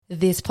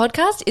This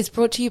podcast is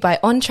brought to you by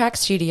On Track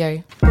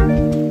Studio.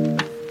 And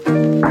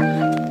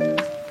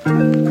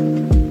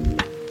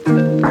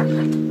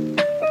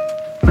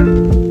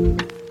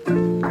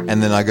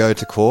then I go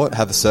to court,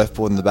 have a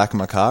surfboard in the back of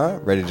my car,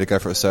 ready to go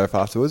for a surf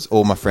afterwards.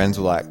 All my friends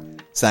were like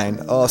saying,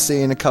 "Oh, I'll see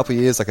you in a couple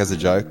of years," like as a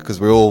joke, because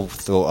we all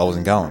thought I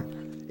wasn't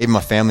going. Even my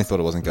family thought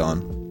I wasn't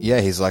going.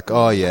 Yeah, he's like,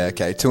 "Oh yeah,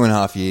 okay,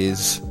 2.5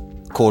 years,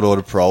 court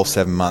order parole,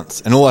 7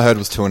 months." And all I heard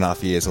was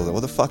 2.5 years. I was like,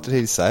 what the fuck did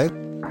he say?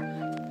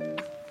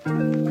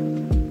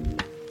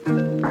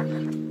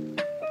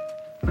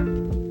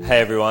 Hey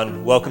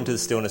everyone, welcome to the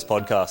Stillness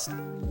Podcast.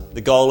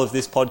 The goal of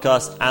this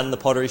podcast and the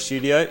Pottery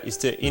Studio is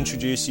to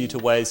introduce you to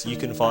ways you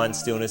can find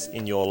stillness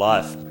in your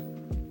life.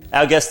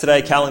 Our guest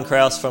today, Callan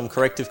Krause from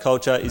Corrective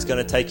Culture, is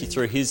going to take you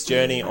through his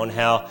journey on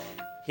how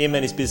him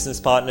and his business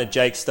partner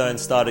Jake Stone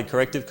started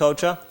Corrective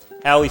Culture,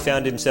 how he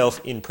found himself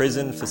in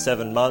prison for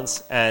 7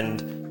 months,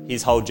 and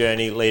his whole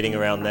journey leading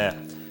around there.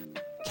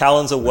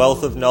 Callan's a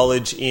wealth of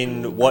knowledge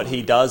in what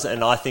he does,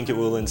 and I think it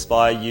will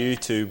inspire you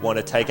to want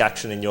to take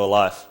action in your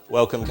life.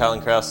 Welcome,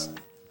 Callan Krause.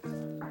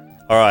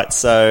 All right,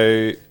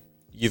 so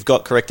you've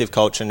got Corrective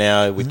Culture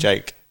now with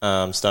Jake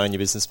Stone, your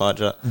business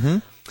partner.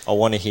 I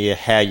want to hear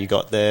how you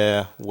got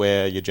there,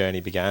 where your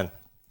journey began.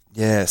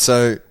 Yeah,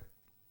 so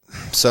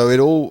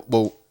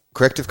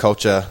Corrective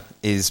Culture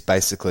is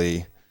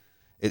basically,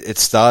 it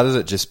started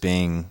at just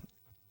being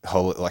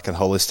like a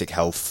holistic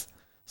health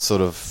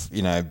sort of,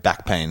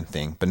 back pain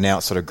thing, but now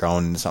it's sort of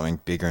grown into something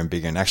bigger and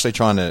bigger and actually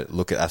trying to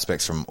look at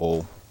aspects from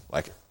all,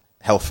 like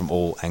health from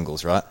all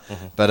angles, right?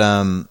 But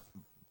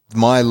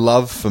my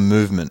love for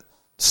movement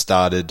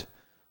started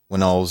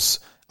when I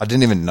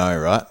didn't even know,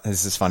 right?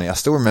 This is funny. I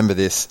still remember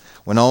this.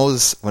 When I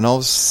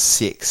was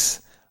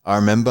 6, I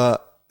remember,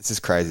 this is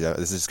crazy.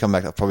 This has come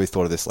back. I've probably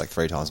thought of this like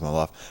 3 times in my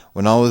life.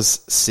 When I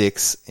was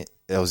 6,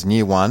 I was in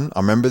year 1. I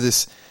remember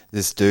this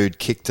dude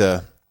kicked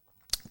a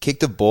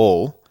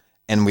ball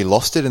and we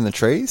lost it in the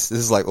trees. This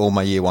is like all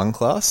my year 1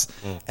 class.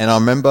 And I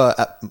remember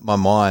my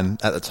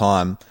mind at the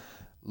time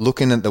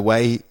looking at the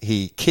way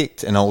he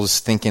kicked, and I was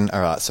thinking,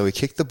 all right, so he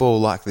kicked the ball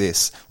like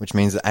this, which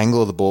means the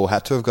angle of the ball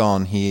had to have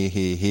gone here,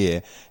 here,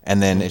 here,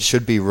 and then it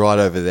should be right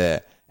over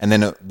there. And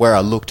then where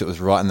I looked, it was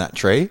right in that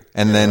tree.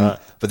 And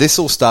but this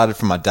all started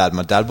from my dad.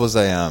 My dad was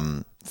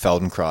a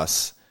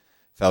Feldenkrais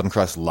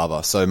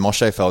lover. So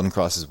Moshe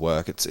Feldenkrais's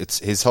work, it's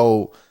his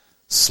whole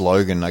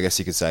slogan, I guess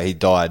you could say. He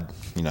died,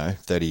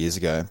 30 years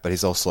ago, but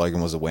his whole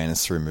slogan was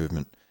awareness through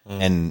movement.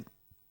 And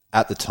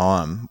at the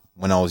time,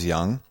 when I was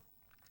young,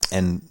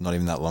 and not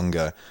even that long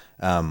ago,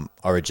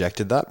 I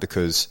rejected that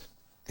because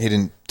he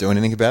didn't do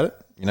anything about it.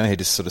 He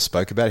just sort of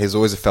spoke about it. He was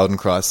always a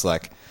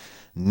Feldenkrais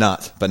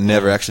nut, but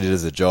never actually did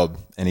as a job,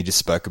 and he just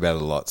spoke about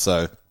it a lot.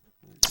 So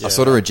I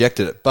sort of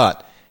rejected it.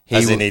 But he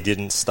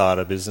didn't start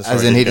a business.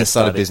 As in he didn't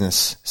start a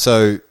business.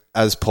 So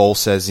as Paul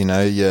says,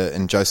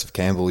 and Joseph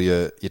Campbell,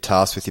 you're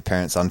tasked with your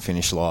parents'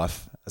 unfinished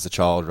life as a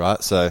child,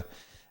 right? So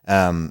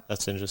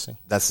that's interesting.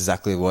 That's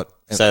exactly what.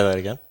 Say that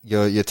again.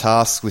 You're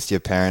tasked with your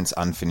parents'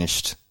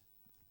 unfinished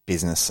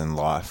business and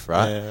life,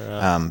 right?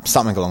 Yeah, right.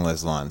 Something along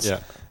those lines. Yeah.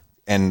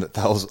 And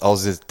I was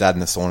with his dad in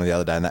the sauna the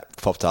other day, and that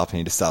popped up, and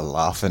he just started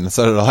laughing. And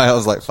so did I. I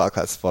was like, "Fuck,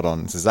 that's spot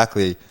on." It's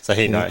exactly. So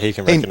he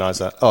can recognise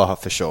that. Oh,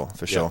 for sure.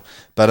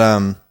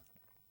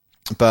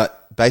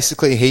 But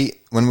basically,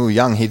 when we were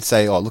young, he'd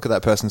say, "Oh, look at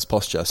that person's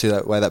posture. See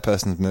that way that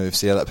person's moved.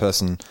 See how that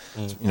person,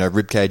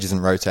 rib cage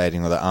isn't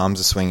rotating, or their arms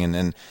are swinging."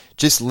 And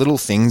just little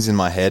things in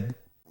my head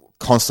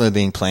constantly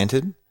being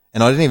planted,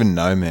 and I didn't even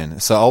know, man.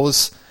 So I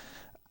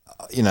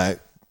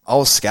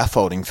was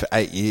scaffolding for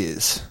 8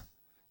 years,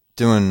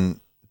 doing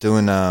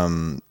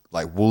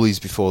like Woolies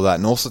before that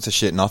and all sorts of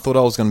shit. And I thought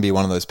I was going to be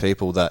one of those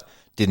people that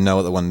didn't know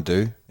what they wanted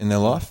to do in their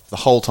life. The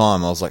whole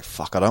time I was like,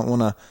 fuck, I don't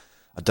want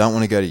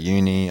to go to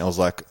uni. I was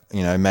like,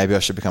 maybe I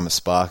should become a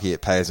Sparky.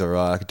 It pays all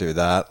right. I could do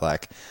that.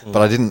 But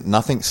I didn't,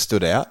 nothing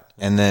stood out.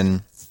 And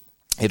then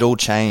it all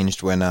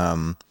changed when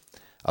I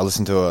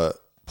listened to a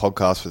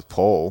podcast with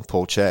Paul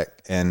Chek,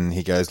 and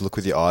he goes, look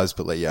with your eyes,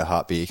 but let your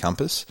heart be your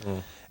compass.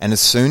 And as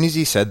soon as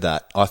he said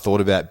that, I thought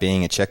about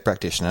being a Chek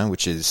practitioner,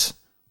 which is,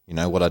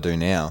 what I do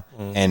now.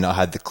 And I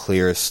had the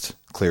clearest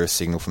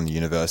signal from the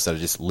universe that it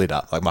just lit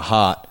up. Like my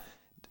heart,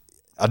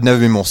 I'd never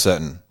been more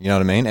certain, you know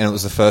what I mean? And it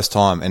was the first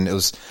time, and it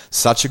was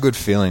such a good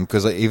feeling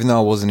because even though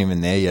I wasn't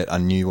even there yet, I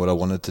knew what I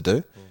wanted to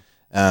do.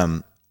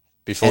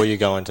 Before you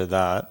go into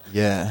that,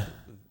 yeah,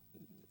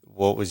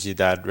 what was your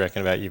dad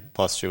reckon about your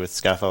posture with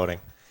scaffolding?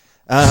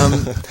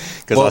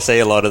 Because I see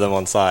a lot of them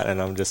on site,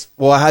 and I'm just...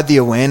 Well, I had the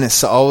awareness.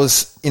 So I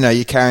was,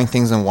 you're carrying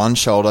things on one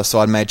shoulder, so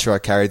I made sure I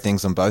carried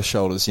things on both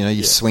shoulders.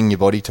 You swing your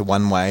body to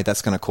one way,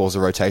 that's going to cause a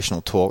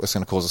rotational torque, that's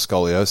going to cause a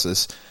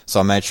scoliosis. So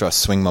I made sure I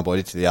swing my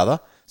body to the other.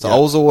 So I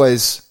was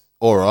always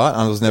all right.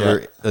 I was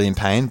never really in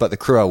pain, but the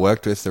crew I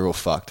worked with, they're all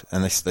fucked,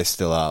 and they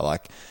still are.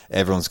 Like,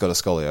 everyone's got a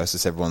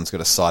scoliosis, everyone's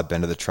got a side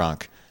bend of the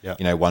trunk.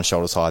 One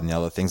shoulder's higher than the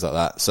other, things like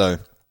that. So,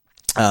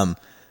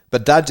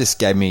 but Dad just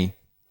gave me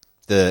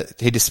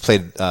he just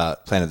planted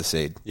the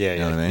seed. You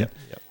know what I mean?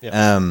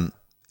 Yeah.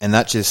 And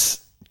that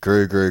just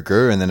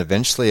grew, and then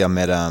eventually I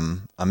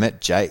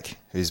met Jake,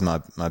 who's my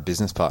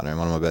business partner and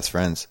one of my best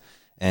friends,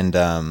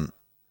 and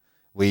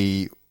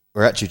we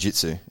were at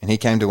jiu-jitsu, and he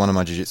came to one of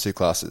my jiu-jitsu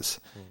classes,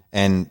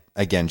 and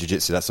again,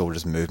 jiu-jitsu, that's all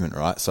just movement,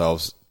 right? So I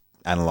was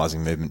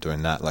analyzing movement,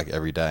 doing that like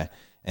every day,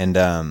 and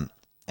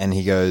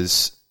he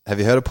goes, "Have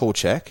you heard of Paul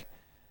Chek?"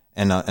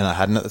 And I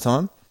hadn't at the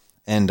time.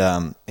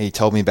 And he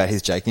told me about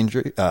his back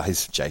injury,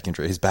 his Jake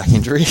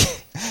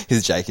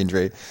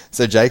injury.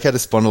 So Jake had a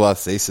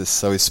spondylolisthesis,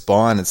 so his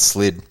spine had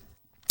slid.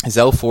 His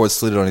L4 had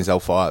slid on his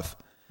L5.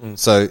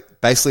 So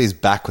basically his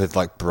back was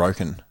like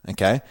broken,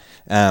 okay?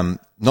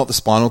 Not the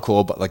spinal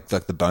cord, but like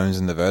the bones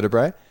and the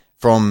vertebrae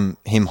from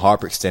him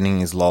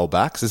hyperextending his lower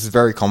back. So this is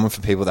very common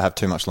for people that have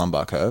too much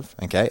lumbar curve,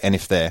 okay? And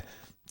if they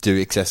do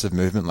excessive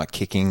movement like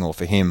kicking, or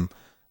for him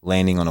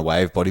landing on a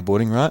wave,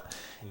 bodyboarding, right?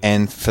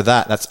 And for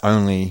that, that's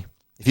only...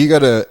 If you go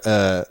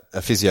to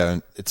a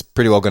physio, it's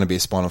pretty well going to be a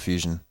spinal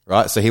fusion,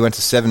 right? So he went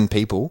to 7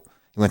 people.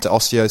 He went to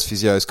osteos,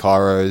 physios,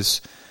 chiros.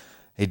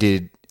 He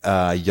did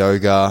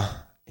yoga.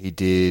 He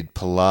did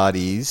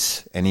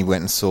Pilates, and he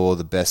went and saw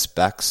the best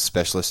back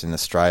specialist in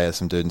Australia,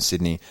 some dude in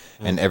Sydney,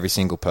 and every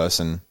single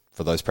person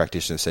for those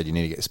practitioners said you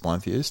need to get your spine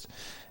fused.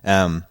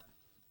 And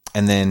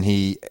then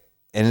he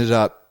ended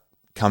up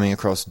coming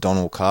across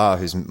Donald Carr,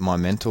 who's my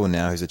mentor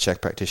now, who's a Czech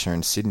practitioner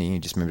in Sydney. He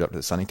just moved up to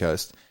the sunny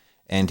coast.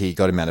 And he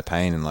got him out of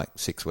pain in like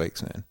 6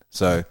 weeks, man.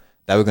 So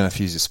they were going to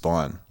fuse his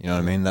spine. You know what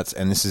I mean?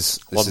 This is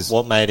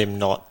what made him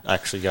not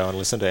actually go and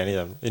listen to any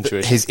of them?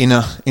 Intuition. His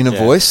inner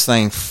voice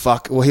saying,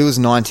 "Fuck." Well, he was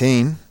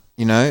 19.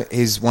 You know,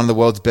 he's one of the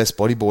world's best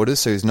bodyboarders.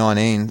 So he's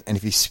 19, and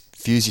if you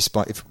fuse your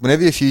spine,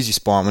 whenever you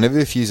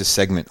fuse a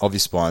segment of your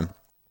spine,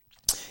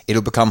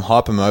 it'll become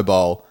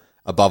hypermobile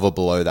above or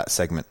below that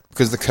segment,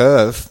 because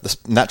the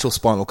natural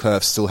spinal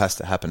curve still has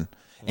to happen,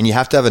 and you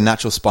have to have a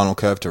natural spinal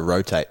curve to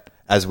rotate.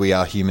 As we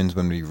are humans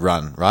when we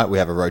run, right? We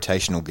have a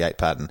rotational gait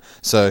pattern.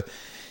 So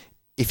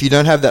if you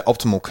don't have that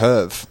optimal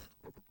curve,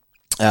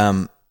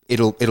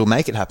 it'll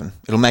make it happen.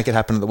 It'll make it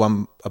happen at the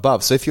one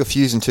above. So if you're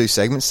fusing 2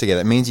 segments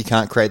together, it means you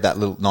can't create that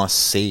little nice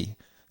C.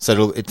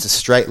 So it's a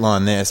straight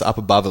line there. So up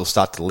above, it'll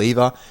start to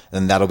lever,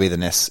 and that'll be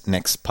the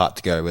next part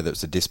to go, whether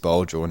it's a disc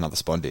bulge or another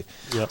spondy.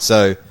 Yep.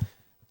 So,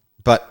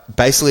 but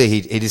basically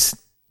he just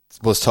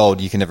was told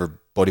you can never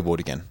bodyboard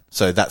again.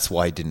 So that's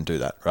why he didn't do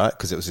that, right?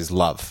 Because it was his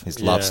love. His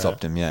love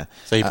stopped him, yeah.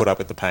 So he put up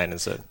with the pain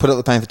instead? Put up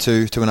with the pain for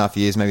 2.5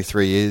 years, maybe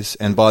 3 years.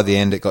 And by the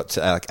end, it got to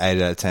like 8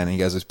 out of 10. And he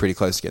goes, it was pretty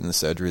close to getting the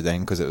surgery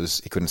then,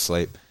 because he couldn't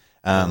sleep.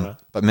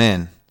 But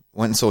man,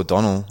 went and saw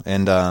Donald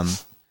and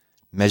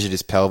measured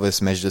his pelvis,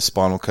 measured his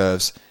spinal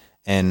curves.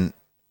 And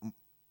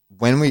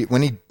when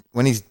he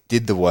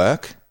did the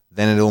work,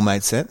 then it all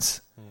made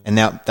sense. And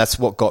now that's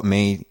what got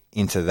me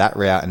into that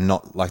route and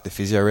not like the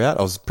physio route.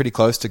 I was pretty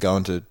close to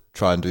going to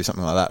try and do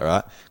something like that,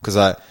 right? Because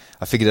I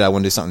figured out I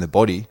want to do something in the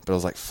body, but I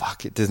was like,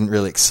 fuck, it doesn't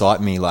really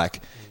excite me,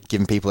 like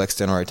giving people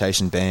external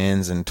rotation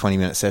bands and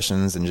 20-minute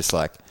sessions and just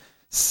like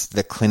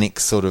the clinic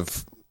sort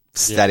of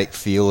static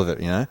feel of it,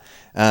 you know?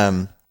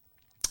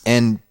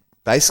 And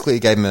basically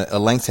gave him a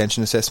length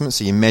tension assessment.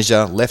 So you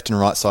measure left and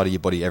right side of your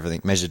body,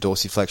 everything. Measure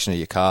dorsiflexion of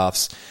your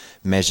calves,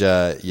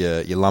 measure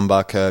your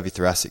lumbar curve, your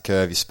thoracic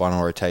curve, your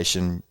spinal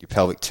rotation, your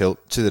pelvic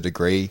tilt to the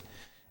degree,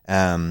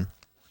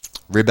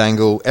 rib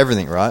angle,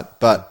 everything, right?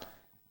 But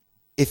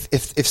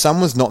if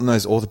someone's not in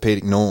those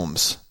orthopedic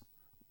norms,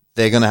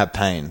 they're going to have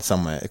pain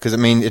somewhere. Because, I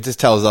mean, it just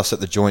tells us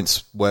that the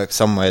joints work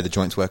somewhere, the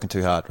joint's working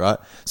too hard, right?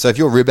 So if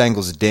your rib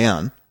angle's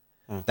down,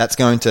 that's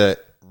going to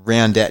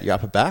round out your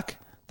upper back.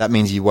 That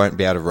means you won't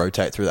be able to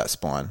rotate through that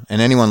spine.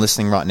 And anyone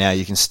listening right now,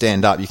 you can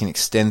stand up, you can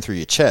extend through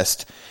your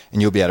chest,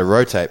 and you'll be able to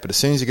rotate. But as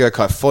soon as you go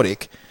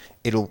kyphotic,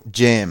 it'll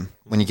jam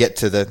when you get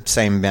to the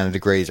same amount of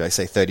degrees, right?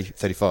 Say 30,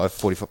 35,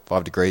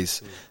 45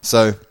 degrees.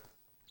 So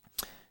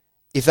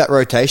if that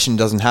rotation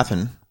doesn't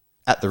happen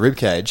at the rib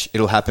cage,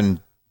 it'll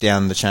happen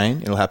down the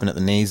chain. It'll happen at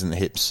the knees and the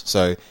hips.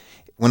 So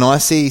when I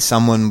see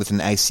someone with an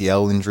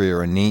ACL injury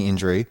or a knee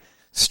injury,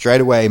 straight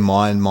away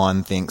my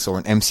mind thinks, or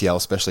an MCL,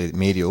 especially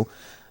medial,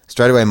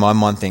 straight away my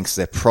mind thinks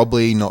they're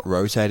probably not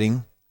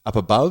rotating up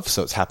above,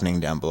 so it's happening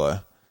down below.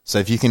 So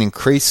if you can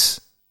increase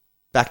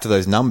back to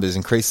those numbers,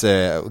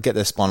 get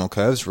their spinal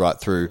curves right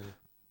through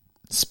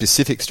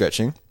specific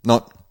stretching,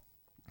 not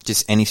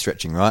just any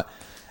stretching, right?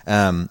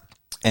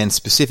 And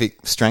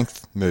specific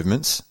strength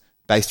movements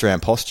based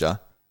around posture,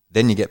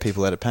 then you get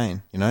people out of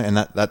pain, you know, and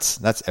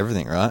that's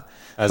everything, right?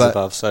 As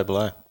above, so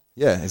below.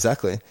 Yeah,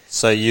 exactly.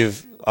 So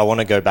I want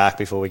to go back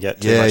before we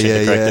get too much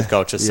into corrective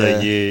culture. So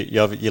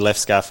you left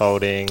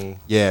scaffolding.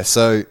 Yeah.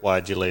 So why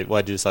did you leave?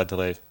 Why did you decide to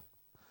leave?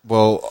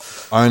 Well,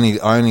 I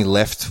only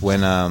left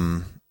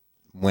when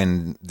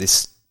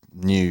this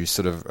new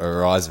sort of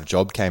rise of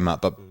job came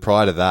up. But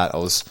prior to that,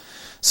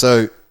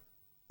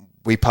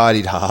 we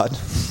partied hard.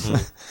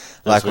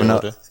 Like when I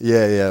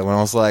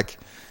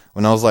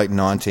was like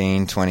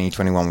 19, 20,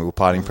 21, we were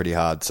partying pretty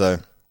hard. So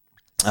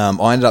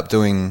I ended up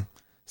doing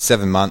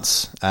 7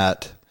 months I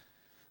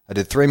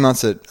did 3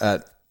 months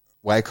at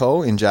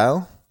Wacol in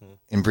jail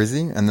in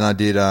Brizzy, and then I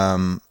did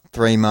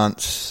 3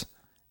 months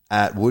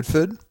at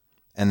Woodford,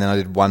 and then I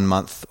did 1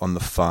 month on the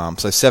farm.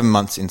 So 7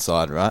 months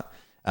inside, right?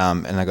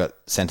 And I got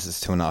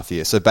sentenced to 2.5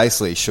 years. So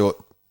basically,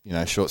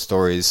 short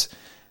stories.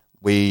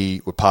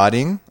 We were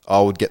partying.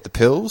 I would get the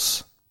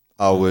pills.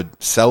 I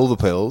would sell the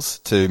pills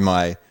to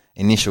my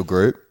initial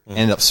group.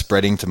 Ended up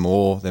spreading to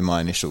more than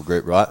my initial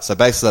group, right? So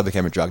basically, I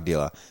became a drug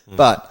dealer.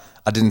 But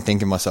I didn't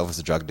think of myself as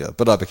a drug dealer,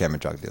 but I became a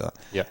drug dealer.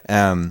 Yeah.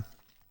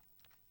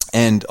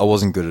 And I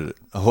wasn't good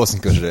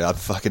at it. I'd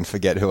fucking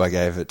forget who I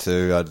gave it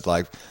to. I'd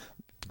like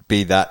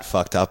be that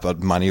fucked up.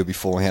 Money would be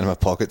falling out of my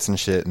pockets and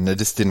shit, and it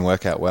just didn't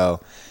work out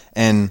well.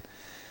 And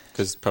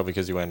Probably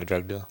because you weren't a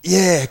drug dealer.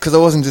 yeah, because I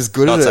wasn't just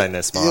good at it. Not saying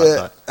they're smart.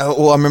 Yeah.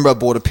 Well, I remember I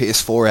bought a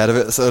PS4 out of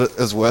it, so it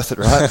was worth it,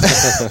 right?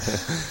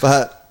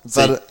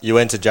 but you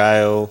went to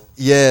jail.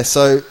 yeah,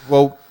 so,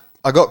 well,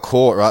 I got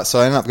caught, right? So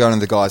I ended up going to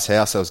the guy's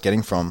house I was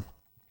getting from.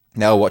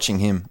 They were watching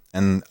him,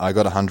 and I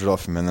got 100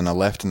 off him, and then I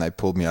left, and they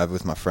pulled me over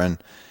with my friend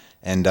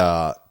and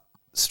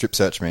strip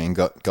searched me and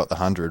got the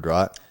 100,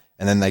 right?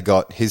 And then they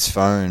got his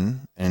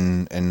phone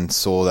and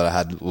saw that I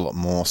had a lot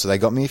more. So they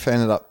got me, it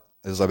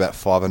was about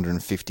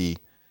 550.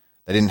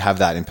 They didn't have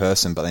that in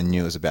person, but they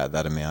knew it was about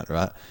that amount,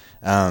 right?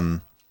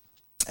 And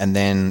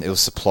then it was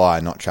supply,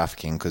 not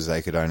trafficking, because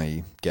they could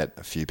only get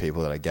a few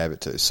people that I gave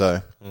it to.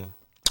 So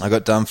I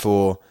got done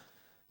for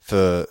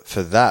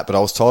that, but I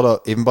was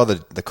told, even by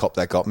the cop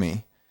that got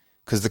me,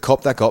 because the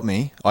cop that got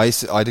me, I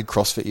did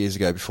CrossFit years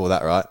ago before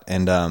that, right?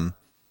 And I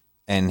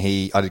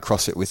did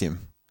CrossFit with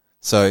him.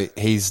 So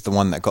he's the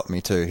one that got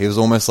me too. He was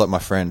almost like my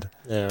friend,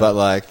 yeah, right. But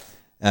like,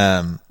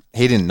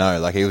 he didn't know.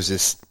 Like, he was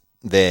just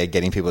there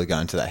getting people to go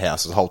into that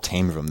house. There's a whole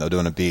team of them. They were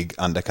doing a big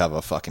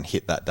undercover fucking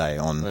hit that day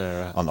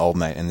on Old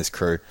Mate and this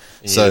crew.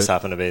 And you just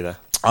happened to be there.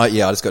 I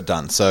just got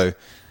done. So,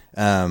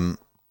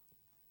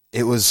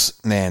 it was,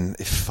 man,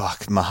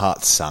 fuck, my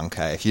heart sunk.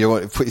 Hey, if you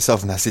want to put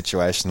yourself in that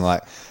situation,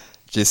 like,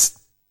 just,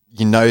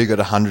 you got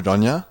 100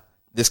 on you.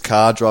 This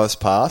car drives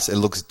past. It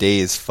looks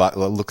D as fuck. It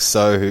looks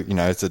so,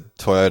 it's a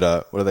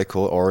Toyota. What do they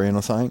call it? Orion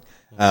or something.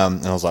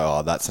 And I was like,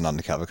 oh, that's an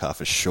undercover car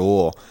for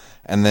sure.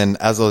 And then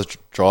as I was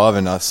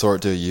driving, I saw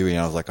it do a U-turn,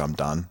 and I was like, I'm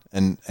done.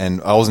 And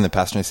I was in the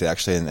passenger seat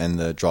actually, and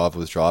the driver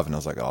was driving. I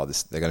was like, oh,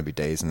 they're going to be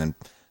D's. And then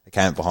they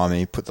came up behind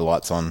me, put the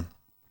lights on,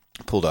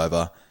 pulled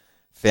over,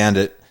 found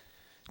it,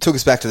 took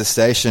us back to the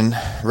station.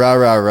 Rah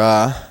rah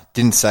rah.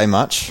 Didn't say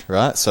much,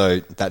 right? So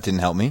that didn't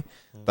help me.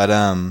 But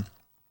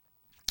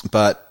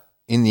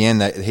in the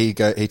end, he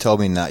told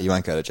me that you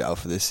won't go to jail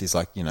for this. He's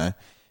like, and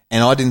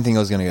I didn't think I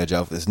was going to go to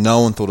jail for this.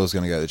 No one thought I was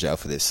going to go to jail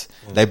for this.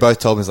 They both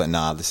told me, it's like,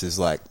 nah, this is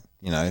like,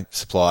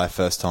 supply,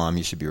 first time,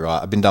 you should be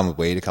right. I've been done with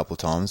weed a couple of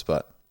times,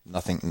 but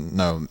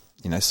no,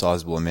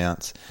 sizable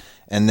amounts.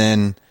 And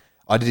then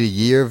I did a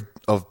year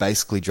of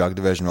basically drug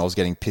diversion where I was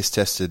getting piss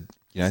tested,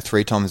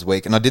 3 times a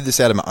week. And I did this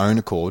out of my own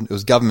accord. It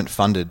was government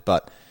funded,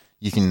 but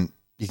you can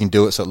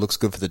do it so it looks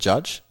good for the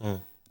judge.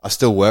 I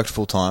still worked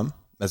full time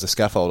as a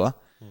scaffolder.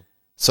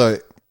 So,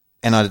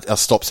 and I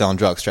stopped selling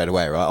drugs straight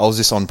away, right? I was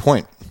just on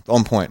point.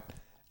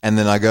 And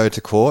then I go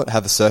to court,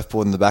 have a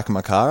surfboard in the back of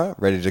my car,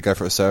 ready to go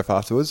for a surf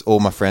afterwards. All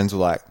my friends were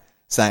like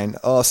saying,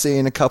 oh, I'll see you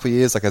in a couple of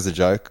years, like as a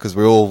joke, because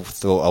we all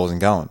thought I wasn't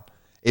going.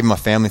 Even my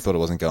family thought I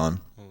wasn't going.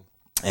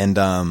 And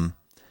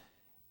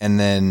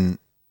then,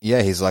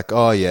 yeah, he's like,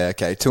 oh yeah,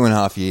 okay,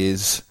 2.5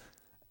 years,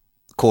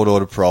 court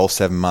order parole,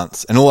 7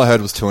 months. And all I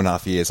heard was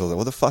 2.5 years. I was like,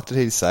 what the fuck did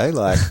he say?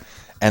 Like,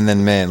 and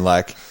then, man,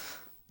 like,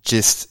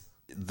 just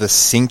the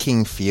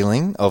sinking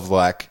feeling of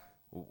like,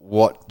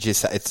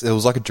 it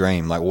was like a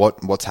dream. Like,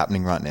 what's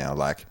happening right now?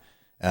 Like,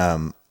 I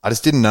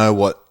just didn't know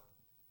what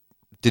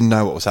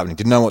was happening.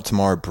 Didn't know what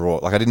tomorrow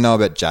brought. Like, I didn't know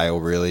about jail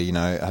really,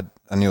 I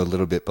knew a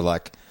little bit, but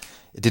like,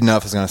 I didn't know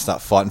if I was going to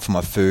start fighting for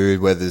my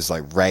food, whether there's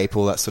like rape,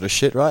 all that sort of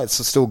shit, right? It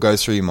still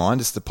goes through your mind,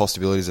 just the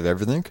possibilities of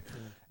everything.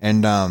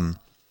 And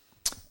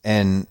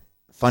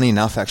funny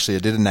enough, actually, I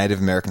did a Native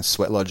American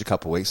sweat lodge a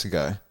couple of weeks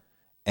ago,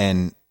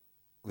 and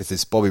with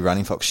this Bobby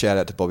Running Fox, shout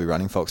out to Bobby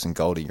Running Fox and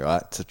Goldie,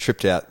 right? It's a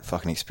tripped out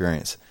fucking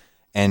experience.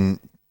 And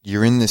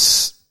you're in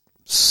this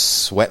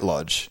sweat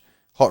lodge,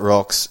 hot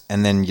rocks,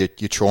 and then your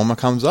trauma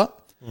comes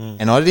up.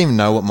 And I didn't even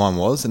know what mine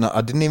was, and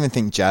I didn't even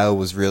think jail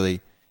was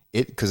really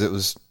it, because it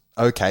was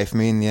okay for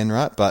me in the end,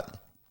 right? But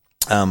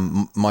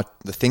the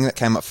thing that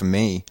came up for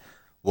me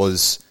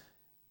was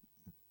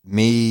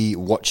me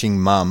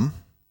watching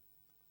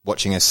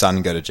her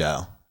son go to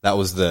jail. That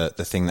was the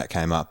thing that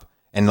came up.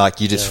 And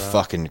like, you just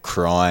fucking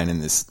crying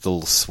in this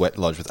little sweat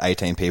lodge with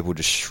 18 people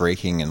just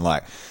shrieking and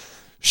like,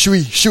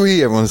 shooey,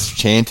 shooey, everyone's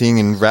chanting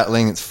and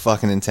rattling. It's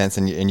fucking intense,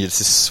 and you're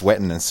just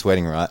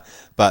sweating, right?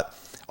 But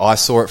I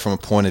saw it from her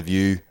point of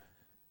view,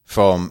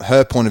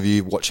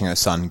 watching her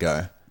son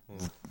go.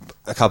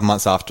 A couple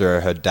months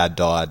after her dad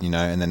died,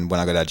 and then when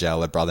I got out of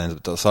jail, her brother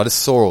ended up. So I just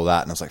saw all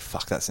that, and I was like,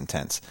 "Fuck, that's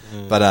intense."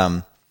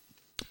 But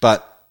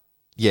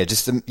yeah,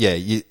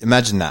 you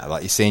imagine that,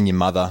 like, you're seeing your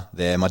mother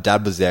there. My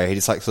dad was there. He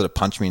just like sort of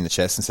punched me in the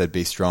chest and said,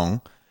 "Be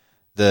strong."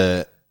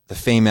 The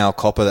female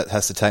copper that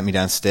has to take me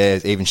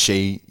downstairs, even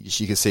she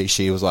could see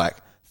she was like,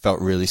 felt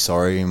really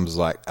sorry and was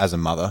like, as a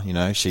mother,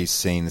 she's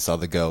seen this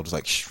other girl just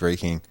like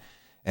shrieking,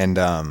 and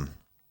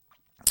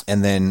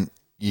then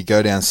you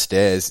go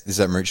downstairs. There's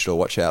that Maroochydore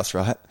watch house,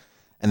 right?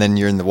 And then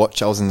I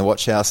was in the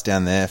watch house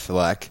down there for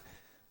like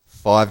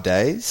 5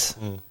 days.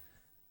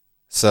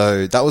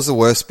 So that was the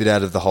worst bit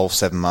out of the whole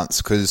 7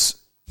 months because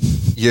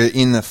you're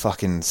in the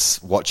fucking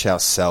watch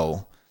house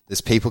cell.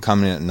 There's people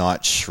coming in at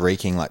night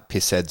shrieking like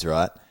piss heads,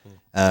 right?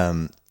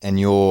 And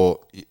you're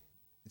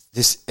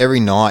just every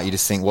night you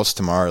just think, what's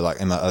tomorrow?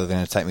 Like, are they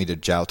going to take me to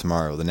jail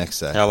tomorrow or the next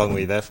day? How long were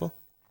you there for?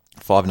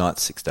 5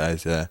 nights, 6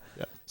 days, yeah.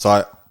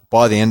 So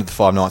by the end of the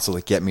 5 nights,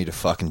 it'll get me to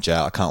fucking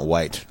jail. I can't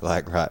wait.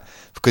 Like, right.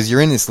 Because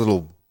you're in this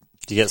little...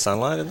 Do you get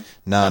sunlight in it?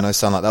 No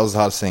sunlight. That was the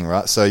hardest thing,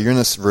 right? So you're in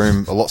this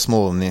room a lot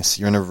smaller than this.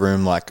 You're in a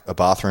room like a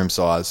bathroom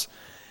size.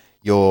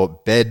 Your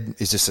bed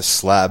is just a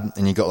slab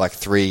and you got like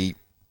 3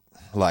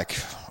 like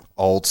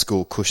old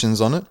school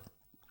cushions on it,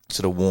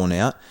 sort of worn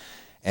out.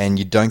 And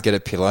you don't get a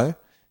pillow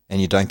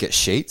and you don't get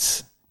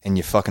sheets and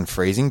you're fucking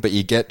freezing, but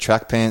you get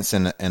track pants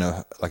and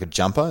a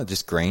jumper,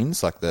 just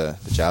greens, like the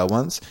jail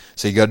ones.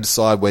 So you got to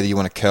decide whether you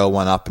want to curl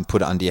one up and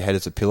put it under your head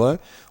as a pillow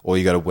or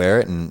you got to wear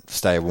it and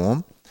stay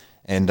warm.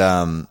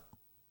 And,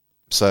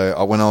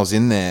 so when I was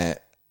in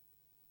there,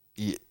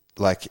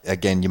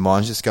 again, your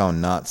mind's just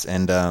going nuts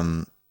and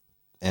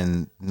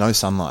no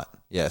sunlight.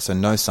 Yeah, so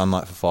no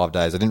sunlight for 5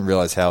 days. I didn't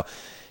realize how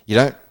you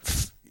don't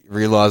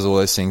realize all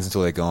those things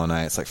until they're gone.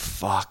 It's like,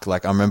 fuck.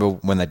 Like, I remember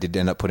when they did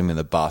end up putting me in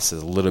the bus,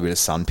 there's a little bit of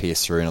sun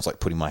pierced through and I was like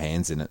putting my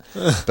hands in it.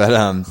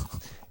 But,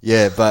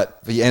 yeah, but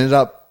you ended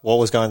up... What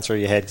was going through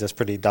your head? Just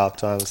pretty dark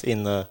times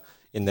in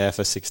there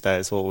for 6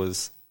 days. What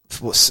was...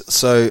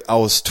 So I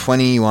was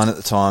 21 at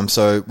the time.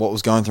 So what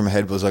was going through my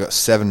head was I got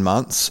 7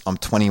 months. I'm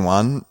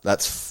 21.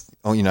 That's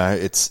a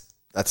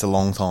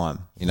long time,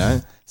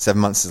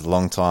 7 months is a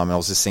long time. And I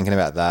was just thinking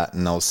about that.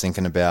 And I was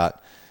thinking about,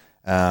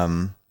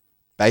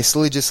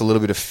 basically just a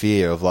little bit of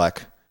fear of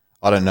like,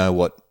 I don't know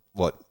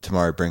what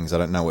tomorrow brings. I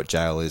don't know what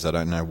jail is. I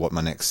don't know what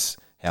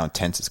how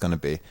intense it's going to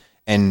be.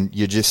 And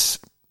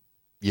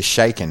you're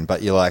shaken,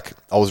 but you're like,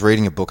 I was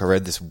reading a book. I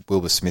read this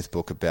Wilbur Smith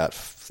book about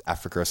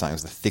Africa or something. It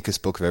was the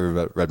thickest book I've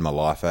ever read in my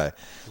life.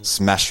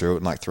 Smashed through it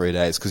in like 3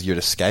 days because you'd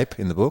escape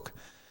in the book.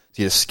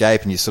 So you'd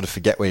escape and you sort of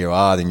forget where you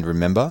are, then you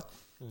remember.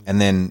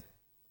 And then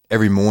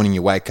every morning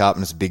you wake up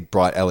and it's a big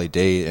bright LED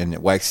and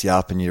it wakes you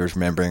up and you're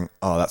remembering,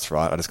 oh, that's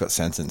right, I just got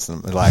sentenced.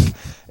 And like,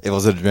 it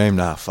was a dream.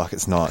 Nah, fuck,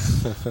 it's not.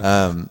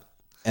 And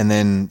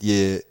then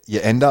you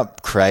end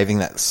up craving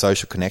that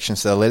social connection.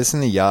 So they let us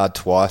in the yard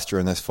twice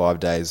during those 5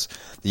 days.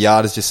 The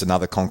yard is just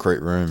another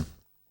concrete room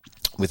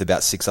with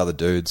about 6 other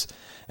dudes.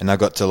 And I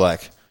got to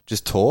like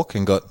just talk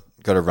and got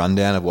a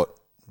rundown of what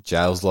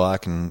jail's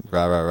like and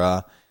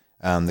rah.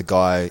 The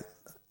guy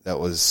that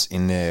was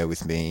in there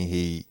with me,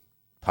 he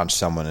punched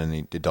someone and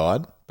he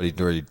died, but he'd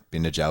already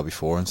been to jail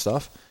before and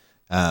stuff.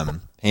 He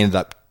ended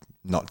up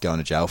not going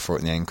to jail for it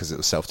in the end because it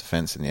was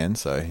self-defense in the end,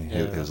 so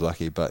he was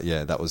lucky. But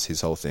yeah, that was his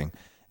whole thing.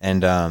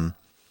 And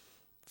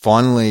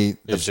finally...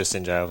 He was just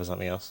in jail for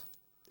something else?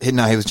 He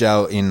was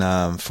jail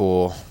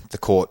for the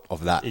court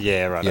of that.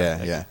 Yeah, right.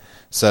 Yeah.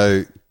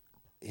 So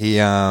he... we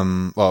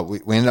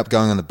ended up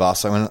going on the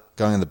bus. I went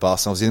going on the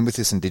bus and I was in with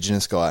this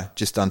Indigenous guy,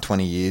 just done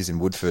 20 years in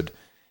Woodford.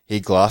 He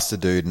glassed a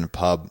dude in a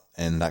pub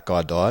and that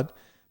guy died.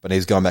 But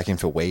he's going back in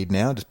for weed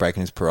now, just breaking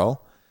his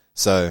parole.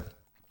 So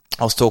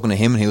I was talking to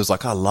him and he was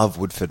like, I love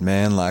Woodford,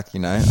 man. Like,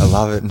 I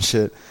love it and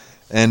shit.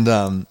 And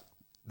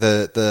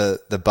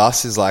the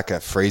bus is like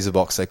a freezer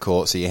box, they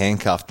call it. So you're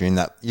handcuffed during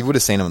that. You would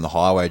have seen them on the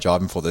highway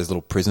driving for those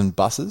little prison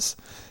buses.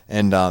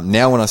 And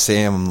now when I see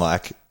them, I'm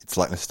like, it's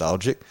like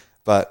nostalgic.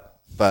 But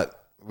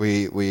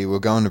we were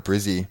going to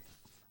Brizzy.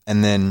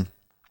 And then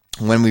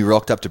when we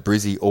rocked up to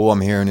Brizzy, all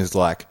I'm hearing is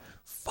like,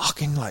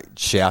 fucking like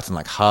shouting,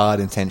 like hard,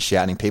 intense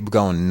shouting, people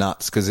going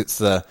nuts because it's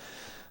the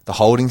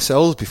holding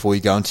cells before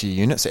you go into your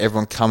unit. So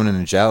everyone coming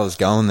into jail is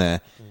going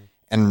there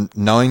and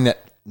knowing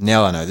that,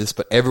 now I know this,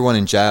 but everyone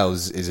in jail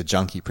is a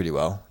junkie pretty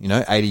well,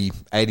 80,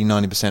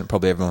 90%,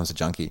 probably everyone's a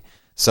junkie.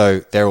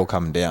 So they're all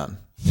coming down,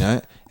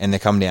 and they're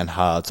coming down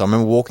hard. So I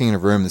remember walking in a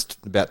room, there's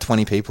about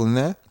 20 people in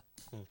there.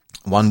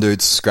 One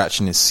dude's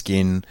scratching his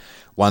skin.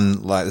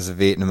 There's a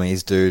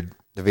Vietnamese dude.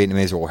 The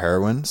Vietnamese are all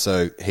heroin,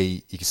 so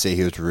you could see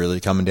he was really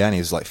coming down. He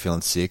was like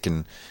feeling sick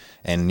and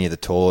near the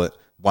toilet,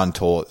 one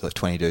toilet, like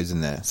 20 dudes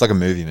in there. It's like a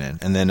movie, man.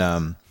 And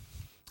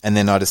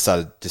then I just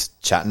started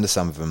just chatting to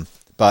some of them.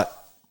 But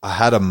I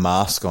had a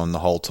mask on the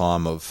whole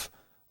time of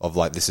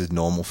like, this is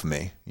normal for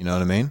me. You know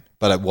what I mean?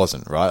 But it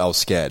wasn't, right? I was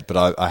scared.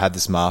 But I had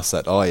this mask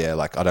that, oh yeah,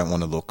 like I don't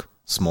want to look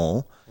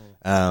small.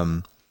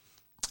 And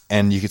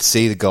you could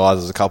see the guys,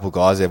 there was a couple of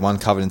guys there, one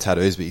covered in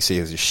tattoos, but you see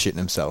he was just shitting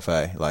himself,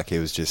 Like he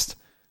was just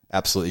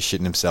absolutely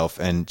shitting himself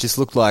and just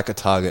looked like a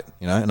target,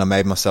 and I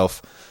made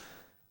myself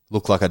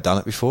look like I'd done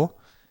it before.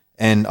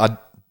 And I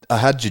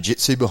had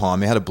jiu-jitsu behind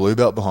me, I had a blue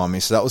belt behind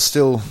me, so that was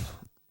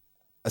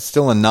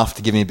still enough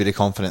to give me a bit of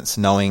confidence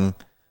knowing,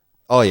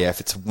 oh yeah, if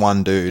it's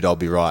one dude, I'll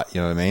be right,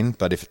 you know what I mean?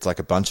 But if it's like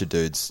a bunch of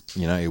dudes,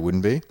 it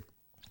wouldn't be.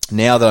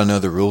 Now that I know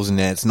the rules in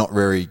there, it's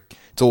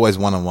always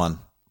one-on-one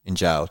in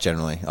jail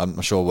generally. I'm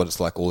not sure what it's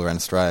like all around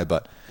Australia,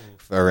 but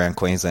around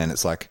Queensland,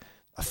 it's like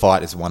a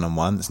fight is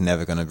one-on-one. It's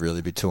never going to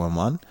really be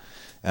two-on-one.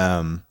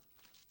 And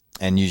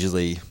and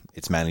usually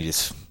it's mainly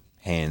just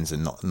hands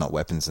and not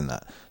weapons and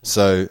that.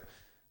 So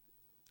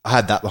I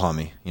had that behind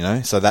me, you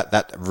know. So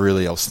that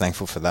really, I was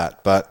thankful for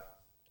that. But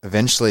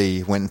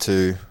eventually went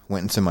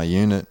into my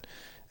unit,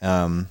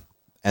 and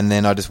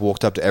then I just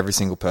walked up to every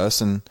single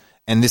person.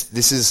 And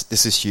this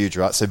is huge,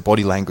 right? So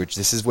body language.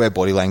 This is where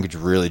body language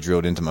really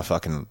drilled into my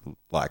fucking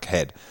like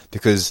head,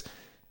 because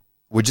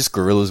we're just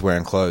gorillas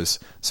wearing clothes.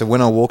 So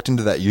when I walked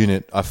into that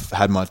unit, I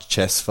had my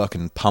chest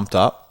fucking pumped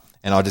up,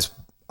 and I just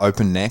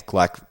open neck,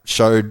 like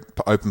showed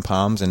open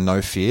palms and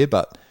no fear,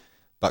 but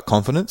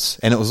confidence.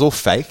 And it was all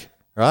fake,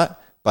 right?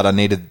 But I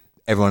needed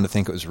everyone to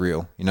think it was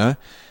real, you know?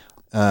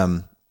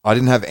 I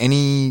didn't have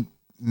any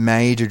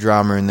major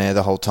drama in there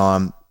the whole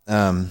time.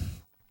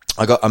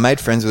 I made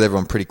friends with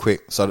everyone pretty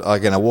quick. So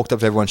again, I walked up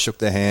to everyone, shook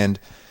their hand,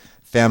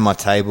 found my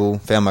table,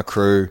 found my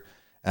crew.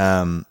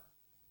 A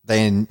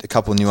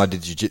couple knew I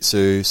did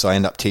jiu-jitsu, so I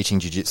ended up teaching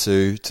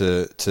jiu-jitsu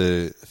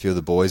to a few of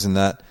the boys in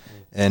that.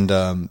 And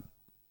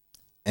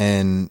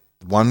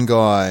one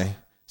guy,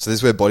 so this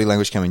is where body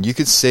language came in. You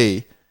could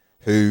see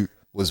who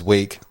was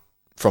weak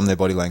from their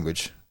body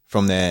language,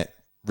 from their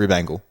rib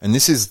angle. And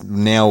this is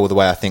now the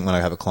way I think when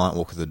I have a client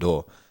walk through the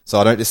door. So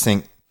I don't just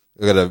think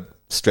we've got to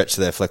stretch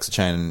their flexor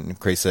chain and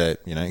increase their,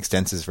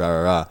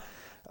 extensors,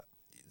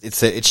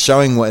 It's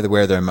showing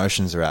where their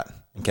emotions are at.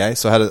 Okay.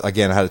 So I had a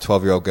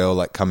 12-year-old girl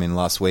like come in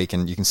last week,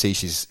 and you can see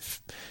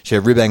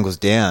her rib angle's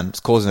down. It's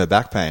causing her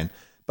back pain,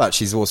 but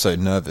she's also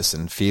nervous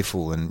and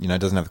fearful and,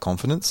 doesn't have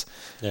confidence.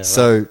 Yeah, right.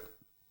 So,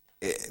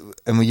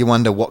 and you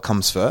wonder what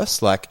comes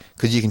first, like,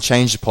 because you can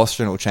change the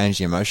posture and it will change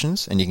the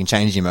emotions, and you can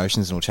change the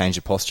emotions and it will change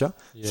your posture.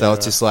 Yeah, so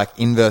it's just like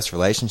inverse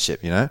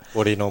relationship,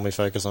 What do you normally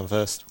focus on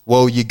first?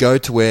 Well, you go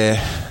to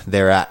where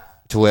they're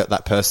at, to where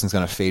that person's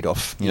going to feed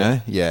off, you know?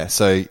 Yeah.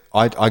 So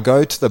I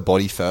go to the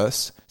body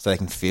first so they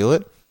can feel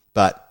it,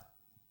 but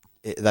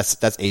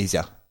that's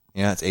easier.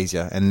 It's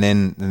easier. And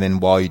then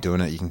while you're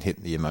doing it, you can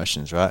hit the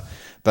emotions, right?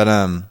 But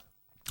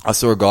I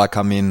saw a guy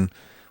come in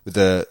with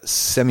a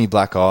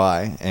semi-black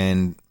eye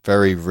and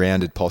very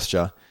rounded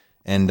posture,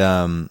 and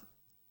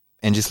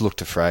just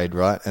looked afraid,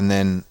 right? And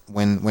then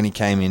when he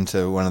came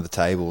into one of the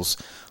tables,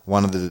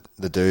 one of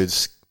the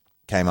dudes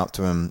came up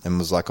to him and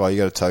was like, "Oh, you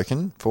got a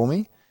token for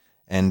me?"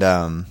 And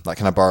like,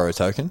 "Can I borrow a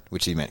token?"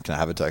 Which he meant, "Can I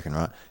have a token?"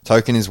 Right?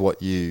 Token is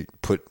what you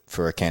put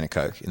for a can of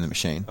Coke in the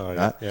machine,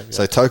 right? Yeah.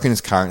 So token is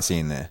currency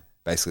in there.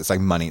 Basically, it's like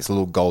money. It's a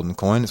little golden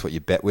coin. It's what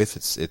you bet with.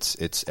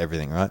 It's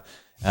everything, right?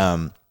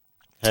 How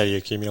do you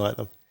accumulate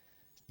them?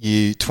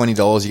 You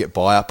 $20, you get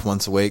buy up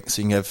once a week,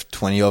 so you can have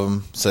 20 of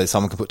them. So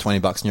someone can put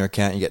 $20 in your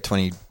account, you get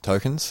 20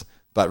 tokens.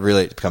 But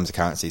really, it becomes a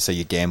currency. So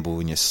you gamble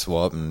and you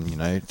swap and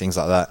things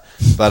like that.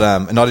 But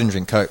and I didn't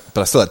drink Coke, but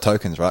I still had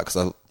tokens, right?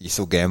 Because you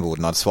still gambled,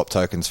 and I'd swap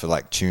tokens for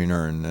like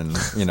tuna and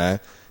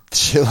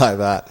shit like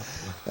that.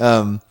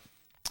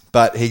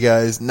 But he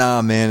goes,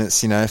 "Nah, man,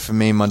 it's for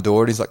me and my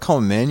daughter." He's like, "Come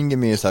on, man, you can give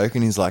me a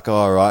token." He's like, "Oh,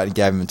 all right." He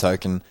gave him a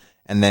token,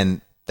 and then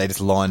they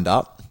just lined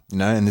up,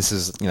 and this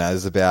is it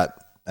was about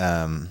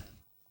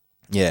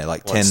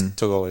like 10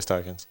 took all his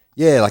tokens.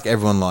 Yeah, like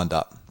everyone lined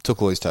up, took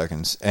all his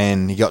tokens,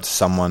 and he got to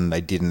someone,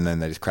 they didn't,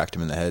 and they just cracked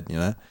him in the head.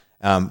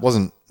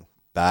 Wasn't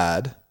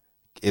bad.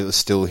 It was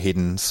still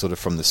hidden, sort of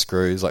from the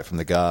screws, like from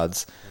the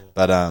guards.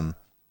 But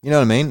you know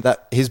what I mean?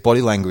 That his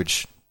body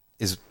language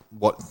is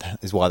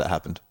why that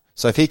happened.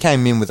 So if he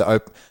came in with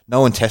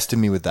no one tested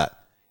me with that.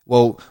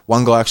 Well,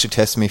 one guy actually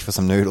tested me for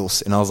some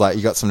noodles, and I was like,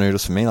 "You got some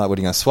noodles for me? Like, what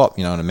are you going to swap?"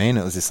 You know what I mean?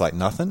 It was just like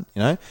nothing,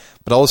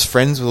 But I was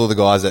friends with all the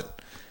guys that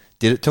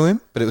did it to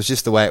him, but it was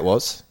just the way it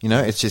was,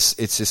 It's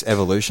just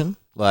evolution.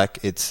 Like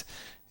it's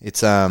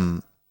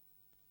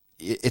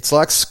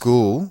like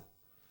school.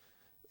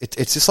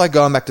 It's just like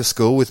going back to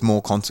school with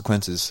more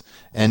consequences,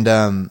 and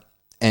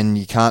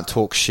you can't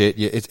talk shit.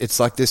 It's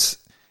like this.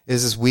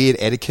 There's this weird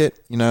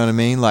etiquette. You know what I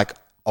mean? Like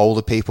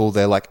older people,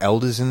 they're like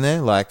elders in there.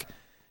 Like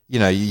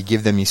you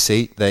give them your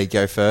seat, they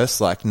go first.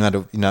 Like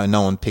no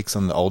one picks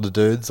on the older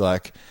dudes.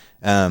 Like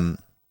you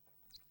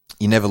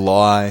never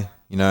lie.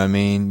 You know what I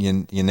mean?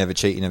 You never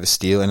cheat, you never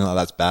steal. Anything like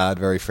that's bad,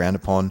 very frowned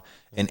upon.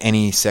 And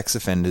any sex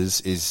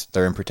offenders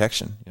they're in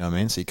protection. You know what I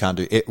mean? So you can't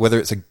do it. Whether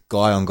it's a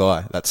guy on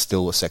guy, that's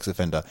still a sex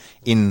offender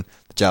in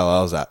the jail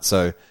I was at.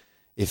 So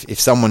if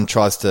someone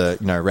tries to,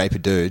 rape a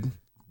dude,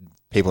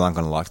 people aren't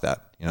going to like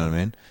that. You know what I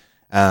mean?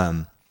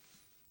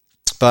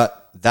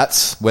 But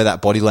that's where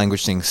that body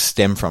language thing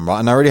stemmed from,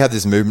 right? And I already had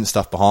this movement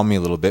stuff behind me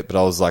a little bit, but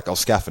I was like, I was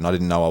scaffing. I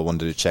didn't know I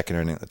wanted to check it or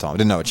anything at the time. I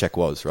didn't know what check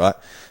was, right?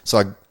 So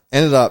I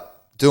ended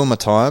up doing my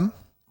time.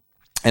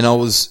 And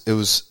it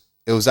was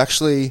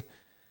actually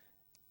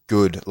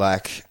good.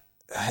 Like,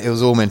 it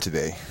was all meant to be.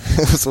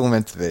 It was all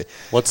meant to be.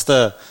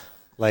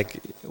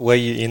 Were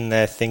you in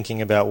there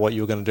thinking about what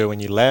you were going to do when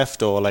you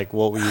left, or like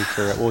what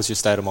was your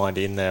state of mind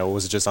in there, or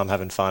was it just I'm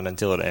having fun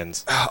until it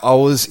ends? I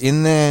was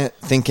in there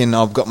thinking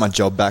I've got my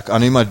job back. I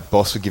knew my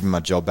boss would give me my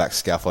job back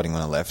scaffolding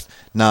when I left.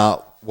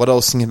 Now, what I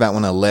was thinking about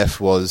when I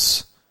left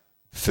was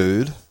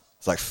food.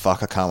 It's like,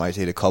 fuck, I can't wait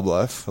to eat a cob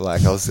loaf.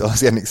 Like, I was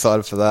getting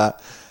excited for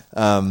that.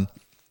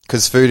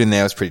 Because food in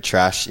there was pretty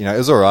trash. It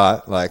was all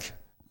right. Like,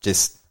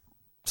 just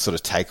sort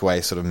of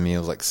takeaway sort of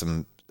meals, like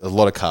a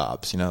lot of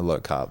carbs, a lot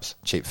of carbs,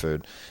 cheap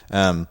food.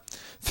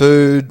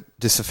 Food,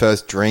 just the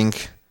first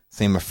drink,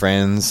 seeing my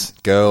friends,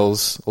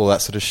 girls, all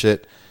that sort of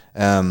shit.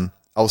 I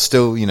was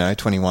still,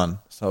 21.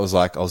 So I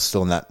was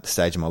still in that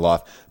stage of my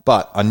life.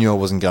 But I knew I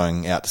wasn't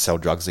going out to sell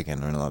drugs again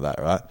or anything like that,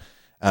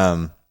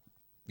 right?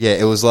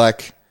 It was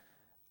like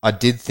I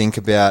did think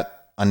about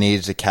I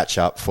needed to catch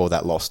up for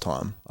that lost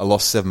time. I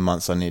lost 7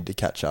 months. I needed to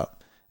catch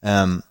up.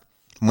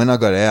 When I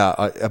got out,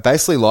 I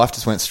basically life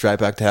just went straight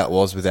back to how it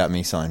was without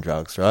me selling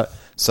drugs, right?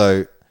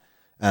 So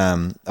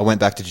I went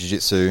back to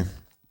jiu-jitsu,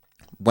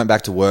 went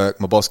back to work.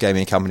 My boss gave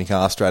me a company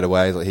car straight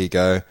away. Like, here you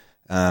go.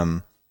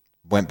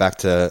 Went back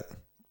to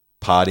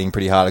partying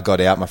pretty hard. I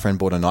got out. My friend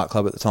bought a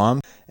nightclub at the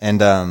time.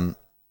 And I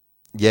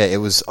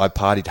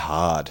partied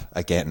hard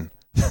again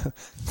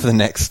for the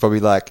next probably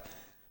like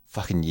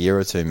fucking year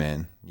or two,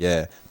 man.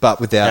 Yeah. But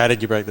without... How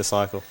did you break the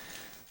cycle?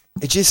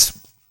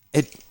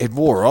 It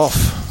wore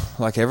off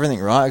like everything,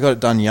 right? I got it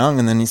done young,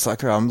 and then it's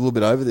like, I'm a little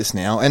bit over this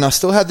now. And I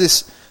still had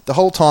this, the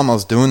whole time I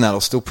was doing that, I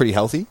was still pretty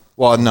healthy.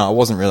 Well, no, I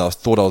wasn't really. I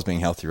thought I was being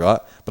healthy, right?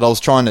 But I was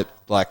trying to,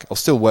 I was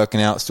still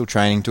working out, still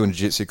training, doing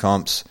jiu-jitsu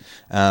comps,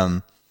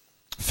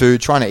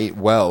 food, trying to eat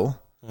well,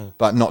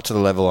 but not to the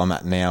level I'm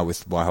at now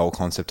with my whole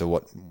concept of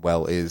what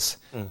well is.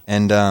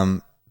 And,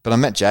 but I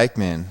met Jake,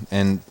 man,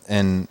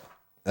 and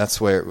that's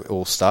where it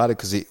all started,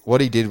 because what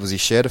he did was he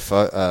shared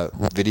a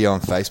video on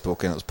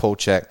Facebook, and it was Paul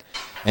Chek.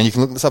 And you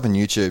can look this up on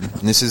YouTube,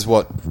 and this is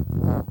what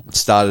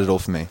started it all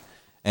for me.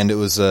 And it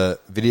was a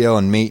video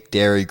on meat,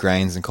 dairy,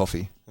 grains, and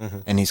coffee,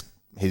 and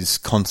his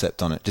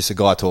concept on it. Just a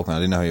guy talking. I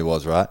didn't know who he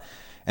was, right?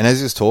 And as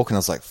he was talking, I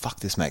was like,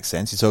 fuck, this makes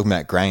sense. He's talking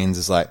about grains.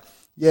 It's like,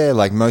 yeah,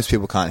 like most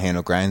people can't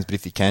handle grains, but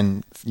if you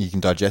can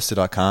digest it.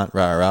 I can't,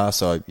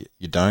 so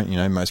you don't.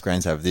 Most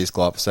grains have this,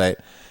 glyphosate.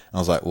 And I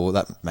was like, well,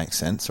 that makes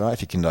sense, right?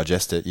 If you can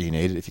digest it, you can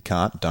eat it. If you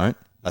can't, don't.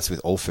 That's with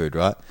all food,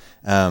 right?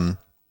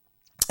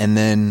 And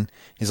then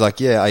he's like,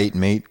 yeah, I eat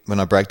meat. When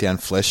I break down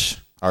flesh,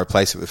 I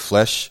replace it with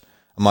flesh.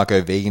 I might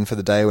go vegan for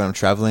the day when I'm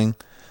traveling.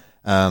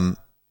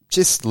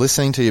 Just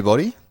listening to your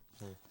body.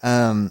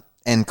 And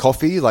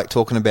coffee, like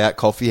talking about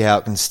coffee, how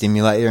it can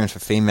stimulate you. And for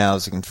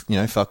females, it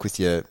can, fuck with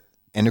your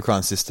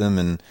endocrine system.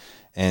 And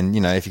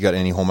if you got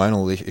any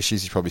hormonal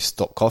issues, you probably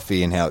stop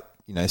coffee, and how it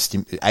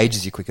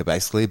ages you quicker,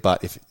 basically.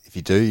 But if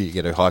you do, you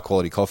get a high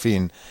quality coffee,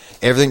 and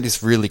everything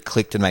just really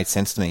clicked and made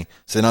sense to me.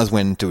 So then I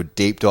went into a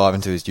deep dive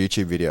into his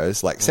YouTube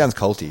videos. Like, sounds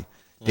culty.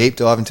 Deep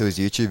dive into his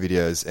YouTube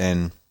videos,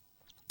 and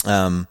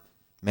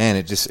man,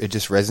 it just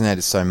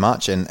resonated so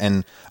much,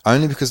 and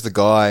only because the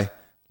guy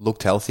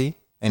looked healthy,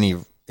 and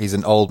he's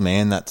an old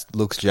man that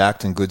looks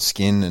jacked and good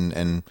skin,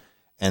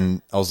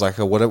 and I was like,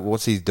 oh,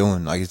 what's he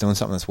doing? Like, he's doing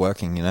something that's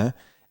working,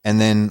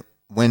 And then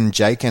when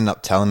Jake ended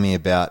up telling me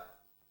about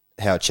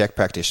how a Chek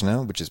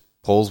practitioner, which is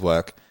Paul's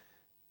work,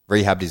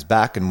 rehabbed his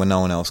back, and when no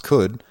one else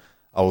could,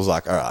 I was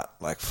like, all right,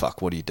 like,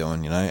 fuck, what are you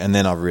doing, And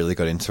then I really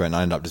got into it, and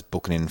I ended up just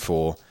booking in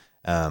for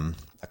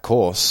a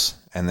course,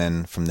 and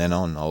then from then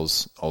on, I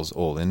was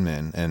all in,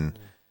 man. And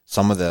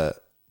some of the,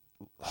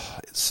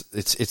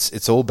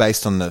 it's all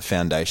based on the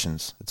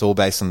foundations. It's all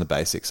based on the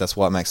basics. That's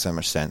why it makes so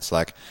much sense.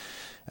 Like,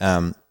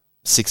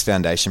 6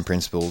 foundation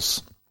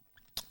principles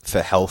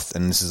for health,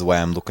 and this is the way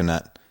I'm looking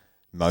at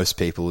most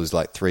people, is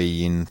like 3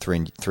 yin,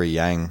 3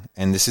 yang,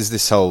 and this is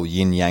this whole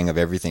yin yang of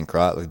everything,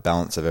 right? Like,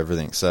 balance of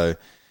everything. So,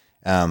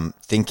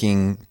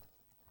 thinking,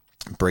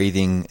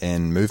 breathing,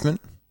 and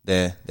movement,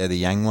 they're the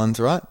yang ones,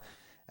 right?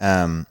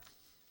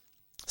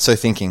 So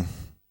thinking,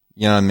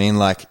 you know what I mean?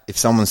 Like, if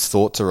someone's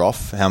thoughts are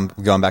off, I'm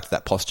going back to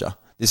that posture.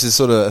 This is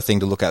sort of a thing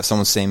to look at. If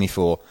someone's seeing me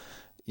for,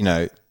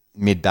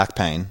 mid back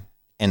pain,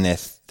 and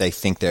they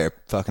think they're a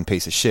fucking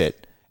piece of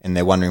shit, and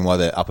they're wondering why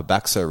their upper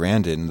back's so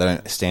rounded, and they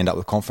don't stand up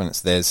with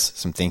confidence. There's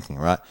some thinking,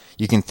 right?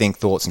 You can think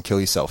thoughts and kill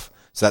yourself.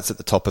 So that's at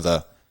the top of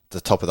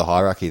the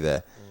hierarchy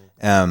there.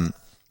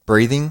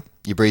 Breathing,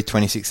 you breathe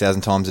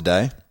 26,000 times a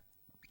day.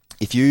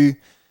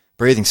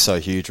 Breathing's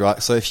so huge,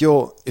 right? So it's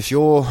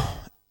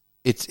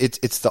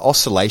the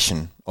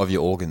oscillation of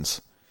your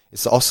organs.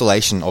 It's the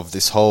oscillation of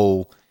this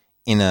whole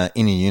inner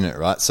unit,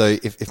 right? So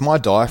if my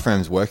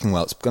diaphragm's working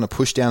well, it's going to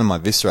push down on my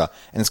viscera,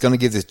 and it's going to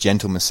give this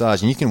gentle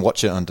massage, and you can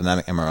watch it on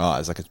dynamic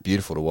MRIs. Like, it's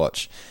beautiful to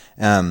watch.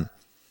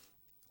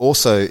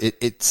 Also,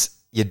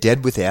 you're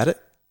dead without it.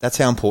 That's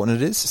how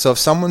important it is. So if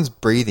someone's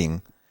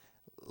breathing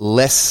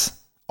less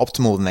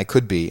optimal than they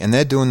could be, and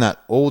they're doing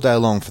that all day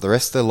long for the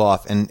rest of their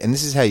life, and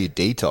this is how you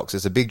detox.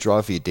 It's a big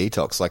drive for your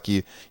detox. Like,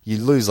 you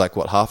lose like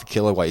half a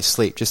kilo while you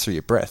sleep just through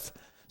your breath.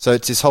 So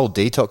it's this whole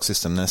detox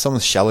system. Now, if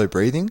someone's shallow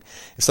breathing,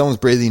 if someone's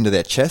breathing into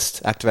their chest,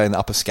 activating the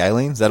upper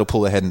scalenes, that'll pull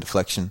their head into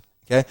flexion.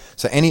 Okay,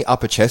 so any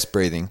upper chest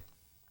breathing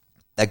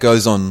that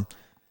goes on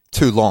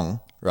too long,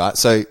 right?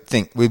 So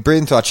think, we breathe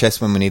into our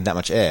chest when we need that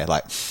much air,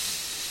 like,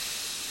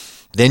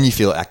 then you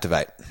feel it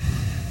activate.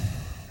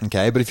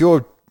 Okay, but if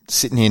you're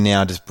sitting here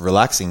now just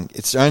relaxing,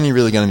 it's only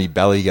really going to be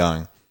belly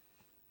going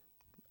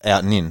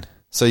out and in.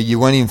 So you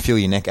won't even feel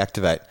your neck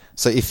activate.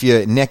 So if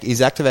your neck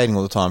is activating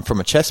all the time from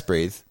a chest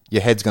breathe,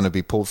 your head's going to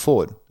be pulled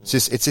forward. It's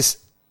just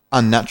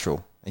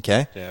unnatural.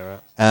 Okay. Yeah.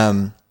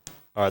 Right.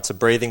 All right, so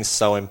breathing's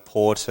so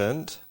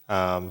important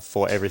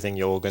for everything,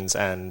 your organs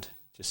and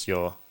just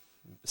your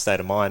state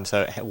of mind.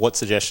 So what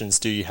suggestions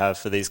do you have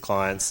for these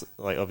clients?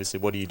 Like, obviously,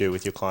 what do you do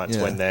with your clients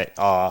when they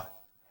are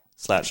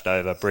slouched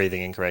over,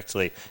 breathing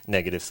incorrectly,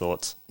 negative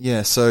thoughts?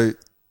 Yeah, so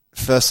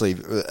firstly,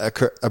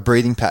 a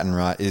breathing pattern,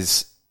 right,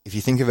 is if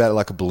you think about it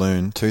like a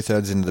balloon,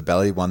 2/3 into the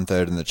belly,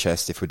 1/3 in the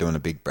chest if we're doing a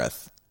big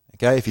breath.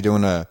 Okay, if you're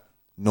doing a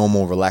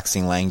normal,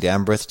 relaxing, laying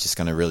down breath, it's just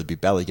going to really be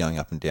belly going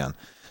up and down.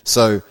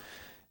 So,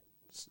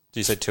 do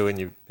you say 2 in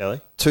your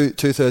belly?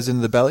 2/3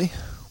 into the belly,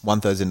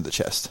 1/3 into the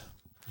chest.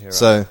 Yeah, right.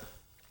 So,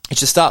 it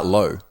should start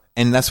low,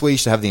 and that's where you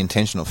should have the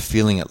intention of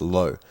feeling it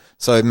low.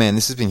 So, man,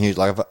 this has been huge.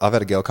 Like, I've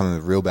had a girl come in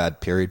with real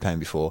bad period pain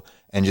before,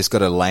 and just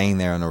got her laying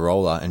there on a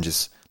roller and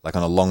just like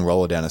on a long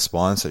roller down her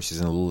spine, so she's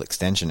in a little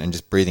extension and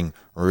just breathing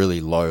really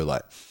low,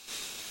 like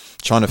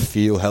trying to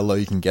feel how low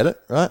you can get it,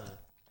 right?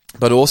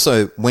 But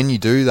also, when you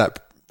do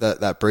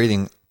that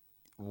breathing,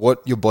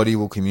 what your body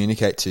will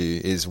communicate to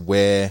you is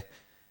where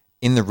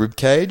in the rib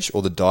cage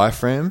or the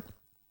diaphragm,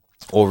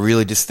 or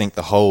really just think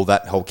that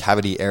whole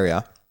cavity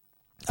area,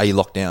 are you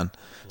locked down?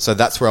 So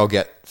that's where I'll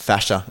get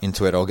fascia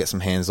into it. I'll get some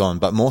hands on,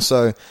 but more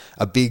so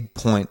a big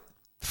point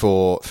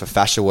for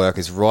fascia work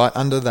is right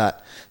under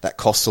that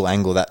costal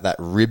angle, that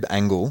rib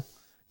angle,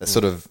 that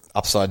sort of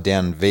upside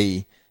down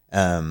V.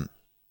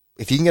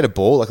 If you can get a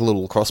ball, like a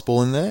little lacrosse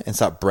ball in there and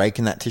start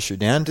breaking that tissue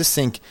down, just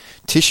think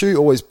tissue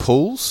always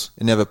pulls,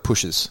 it never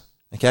pushes.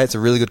 Okay, it's a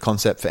really good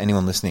concept for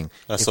anyone listening.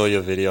 I saw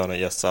your video on it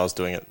yesterday. I was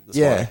doing it this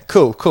morning.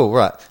 Cool,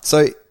 right.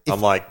 So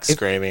I'm like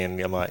screaming, and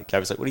I'm like,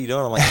 Gabby's like, what are you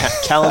doing? I'm like,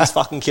 Callan's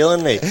fucking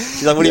killing me.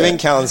 She's like, what do you mean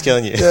Callan's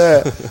killing you?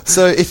 Yeah.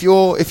 So if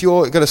you're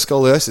got a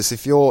scoliosis,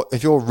 if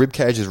your rib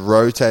cage is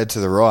rotated to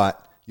the right,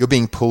 you're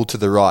being pulled to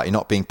the right. You're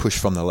not being pushed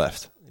from the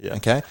left. Yeah.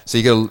 Okay. So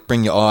you got to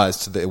bring your eyes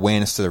to the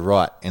awareness to the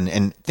right,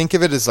 and think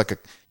of it as like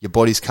your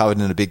body's covered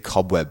in a big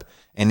cobweb,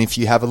 and if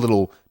you have a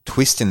little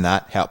twist in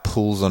that, how it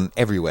pulls on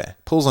everywhere.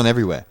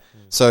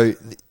 So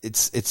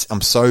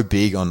I'm so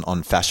big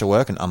on fascia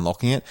work and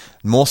unlocking it.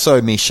 More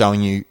so me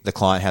showing you the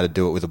client how to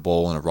do it with a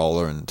ball and a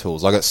roller and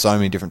tools. I got so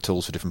many different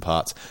tools for different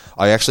parts.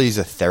 I actually use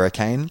a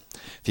Theracane.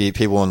 For you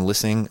people on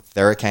listening,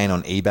 Theracane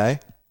on eBay.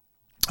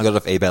 I got it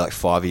off eBay like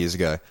 5 years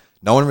ago.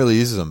 No one really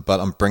uses them, but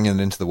I'm bringing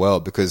it into the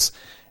world because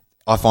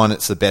I find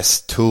it's the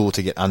best tool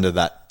to get under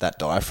that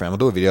diaphragm. I'll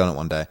do a video on it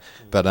one day,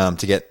 but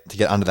to get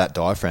under that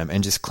diaphragm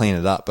and just clean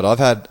it up. But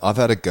I've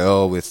had a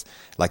girl with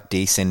like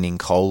descending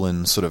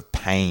colon sort of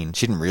pain.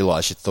 She didn't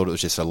realize, she thought it was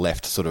just a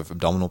left sort of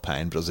abdominal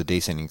pain, but it was a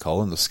descending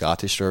colon, the scar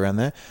tissue around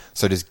there.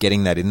 So just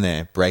getting that in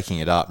there, breaking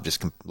it up,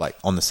 just like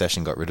on the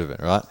session got rid of it,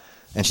 right?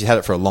 And she had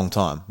it for a long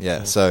time.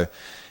 Yeah. So,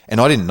 and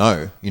I didn't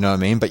know, you know what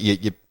I mean? But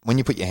you when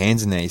you put your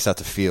hands in there, you start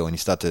to feel, and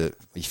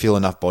you feel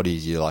enough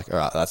bodies, you're like, all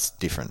right, that's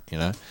different, you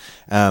know?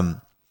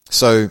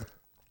 So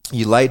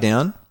you lay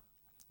down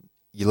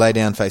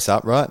face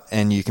up, right?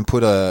 And you can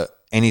put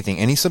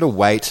any sort of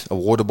weight, a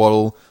water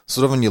bottle,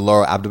 sort of on your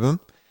lower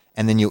abdomen,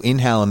 and then you'll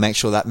inhale and make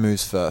sure that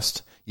moves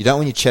first. You don't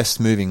want your chest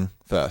moving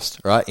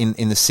first, right?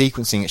 In the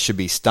sequencing, it should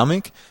be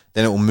stomach,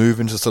 then it will move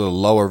into sort of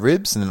lower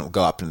ribs, and then it will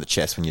go up into the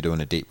chest when you're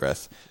doing a deep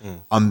breath.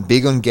 I'm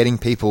big on getting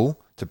people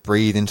to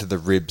breathe into the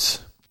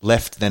ribs,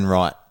 left then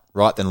right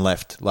then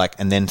left, like,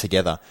 and then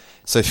together.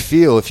 So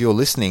feel, if you're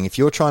listening, if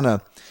you're trying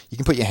to, you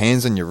can put your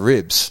hands on your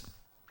ribs,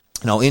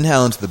 and I'll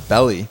inhale into the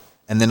belly,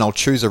 and then I'll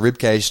choose a rib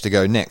cage to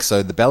go next.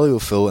 So the belly will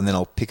fill, and then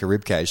I'll pick a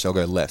rib cage. So I'll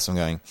go left. So I'm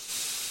going,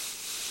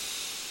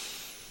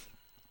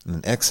 and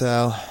then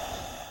exhale,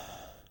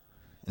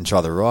 and try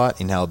the right.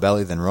 Inhale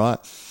belly, then right,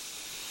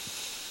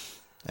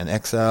 and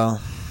exhale.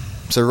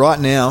 So right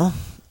now,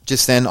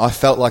 just then, I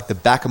felt like the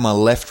back of my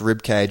left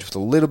rib cage was a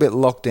little bit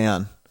locked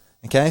down.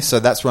 Okay, so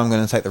that's where I'm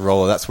going to take the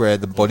roller. That's where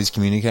the body's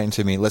communicating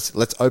to me. Let's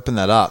open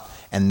that up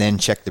and then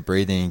check the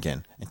breathing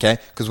again. Okay,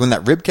 because when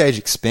that rib cage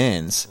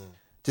expands,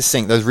 just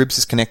think those ribs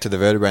just connect to the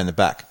vertebrae in the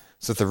back.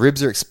 So if the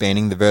ribs are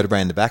expanding, the vertebrae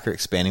in the back are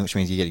expanding, which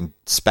means you're getting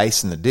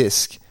space in the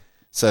disc.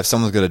 So if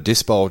someone's got a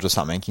disc bulge or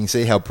something, you can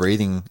see how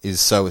breathing is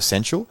so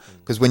essential.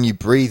 Because when you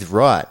breathe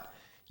right,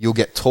 you'll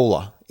get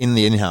taller in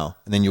the inhale,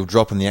 and then you'll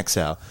drop in the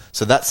exhale.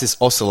 So that's this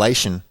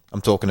oscillation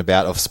I'm talking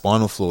about of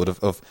spinal fluid,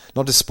 of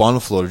not just spinal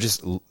fluid,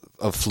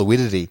 of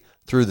fluidity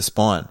through the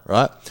spine,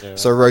 right? Yeah.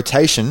 So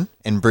rotation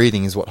and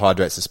breathing is what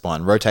hydrates the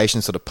spine.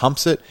 Rotation sort of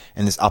pumps it,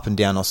 and this up and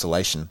down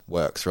oscillation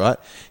works, right?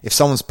 If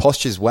someone's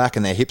posture's whack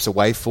and their hips are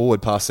way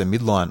forward past their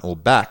midline or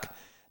back,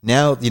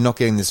 now you're not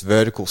getting this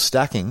vertical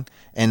stacking,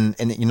 and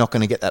you're not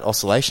going to get that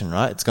oscillation,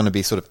 right? It's going to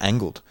be sort of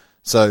angled.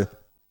 So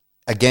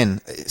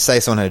again, say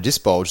someone had a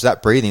disc bulge,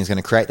 that breathing is going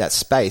to create that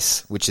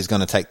space, which is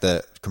going to take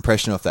the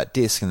compression off that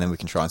disc, and then we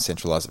can try and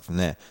centralize it from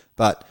there.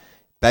 But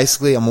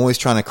basically, I'm always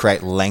trying to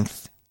create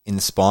length in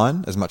the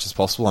spine as much as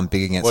possible. I'm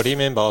big against... What do you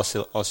mean by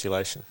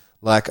oscillation?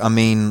 Like, I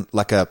mean,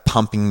 like a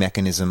pumping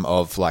mechanism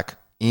of like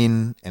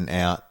in and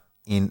out,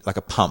 in like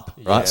a pump,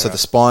 right? Yeah, so right. The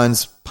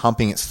spine's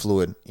pumping its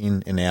fluid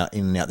in and out,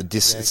 in and out. The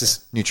disc, it's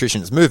just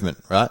nutrition, it's movement,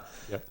 right?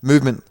 Yep.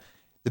 Movement.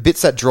 The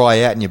bits that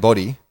dry out in your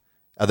body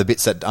are the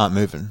bits that aren't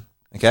moving.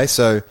 Okay,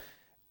 so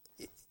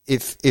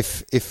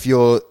if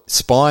your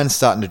spine's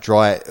starting to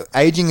dry,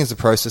 aging is a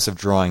process of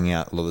drying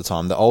out a lot of the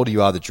time. The older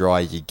you are, the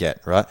drier you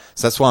get, right?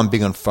 So that's why I'm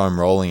big on foam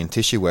rolling and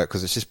tissue work,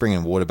 because it's just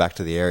bringing water back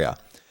to the area.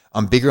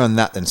 I'm bigger on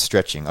that than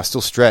stretching. I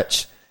still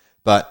stretch,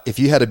 but if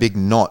you had a big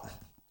knot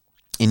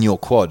in your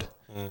quad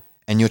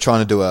and you're trying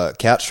to do a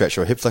couch stretch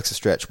or a hip flexor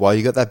stretch, while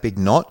you got that big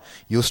knot,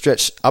 you'll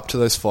stretch up to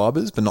those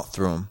fibers, but not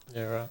through them.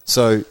 Yeah, right.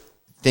 So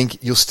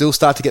think you'll still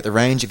start to get the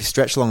range if you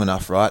stretch long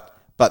enough, right?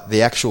 But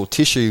the actual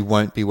tissue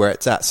won't be where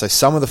it's at. So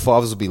some of the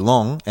fibers will be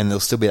long and there'll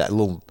still be that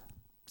little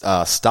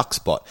stuck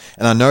spot.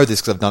 And I know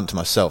this because I've done it to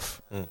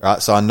myself,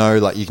 right? So I know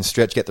like you can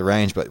stretch, get the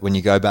range, but when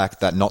you go back,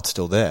 that knot's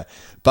still there.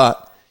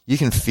 But you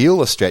can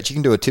feel a stretch. You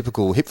can do a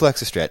typical hip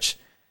flexor stretch.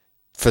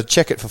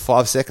 Check it for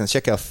 5 seconds.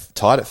 Check how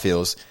tight it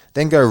feels.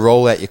 Then go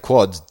roll out your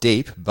quads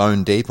deep,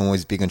 bone deep. I'm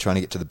always big on trying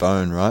to get to the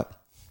bone, right?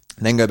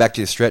 And then go back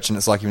to your stretch, and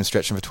it's like you've been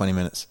stretching for 20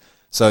 minutes.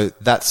 So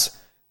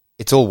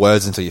it's all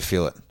words until you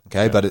feel it.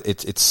 Okay, but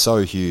it's so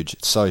huge.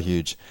 It's so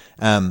huge.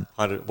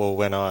 Well,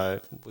 when I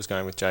was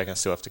going with Jake, I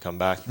still have to come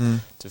back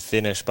to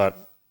finish,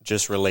 but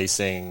just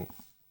releasing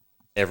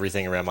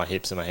everything around my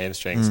hips and my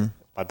hamstrings,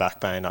 my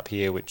back pain up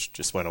here, which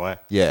just went away.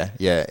 Yeah.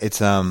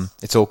 It's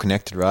all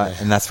connected, right? Yeah.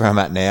 And that's where I'm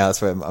at now.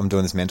 That's where I'm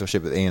doing this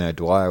mentorship with Ian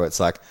O'Dwyer, where it's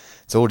like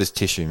it's all just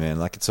tissue, man.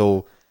 Like it's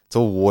all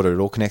water. It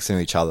all connects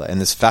into each other. And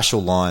there's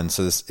fascial lines.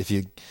 So if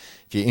you're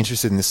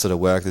interested in this sort of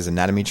work, there's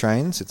Anatomy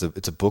Trains.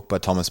 It's a book by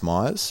Thomas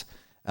Myers.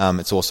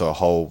 It's also a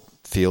whole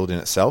field in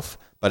itself,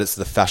 but it's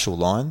the fascial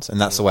lines, and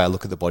that's the way I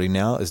look at the body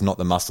now, is not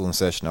the muscle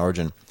insertion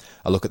origin.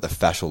 I look at the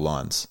fascial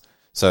lines.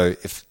 So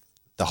if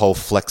the whole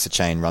flexor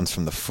chain runs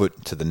from the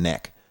foot to the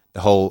neck,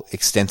 the whole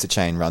extensor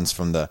chain runs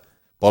from the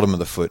bottom of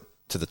the foot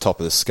to the top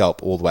of the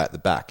scalp all the way at the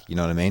back, you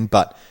know what I mean?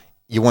 But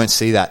you won't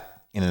see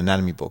that in an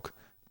anatomy book.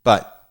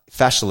 But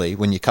fascially,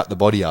 when you cut the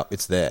body up,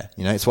 it's there.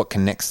 You know, it's what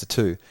connects the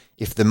two.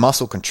 If the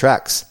muscle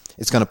contracts,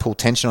 it's going to pull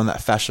tension on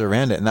that fascia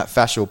around it, and that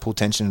fascia will pull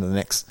tension into the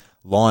next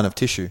line of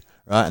tissue,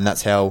 right? And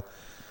that's how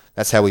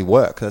we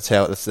work. That's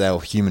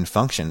our human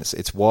function.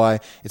 It's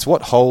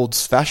what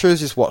holds fascia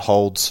is just what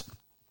holds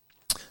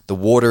the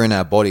water in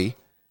our body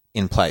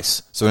in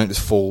place, so we don't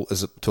just fall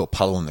to a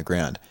puddle on the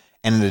ground,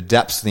 and it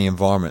adapts to the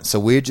environment.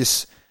 So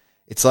it's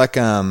like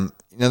the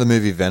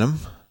movie Venom,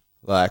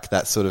 like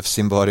that sort of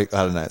symbiotic.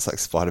 I don't know. It's like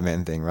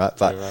Spider-Man thing, right?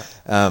 But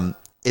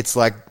it's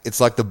like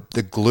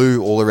the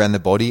glue all around the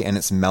body, and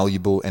it's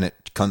malleable, and it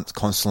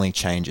constantly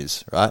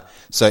changes, right?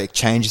 So it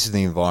changes to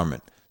the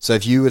environment. So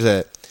if you were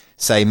to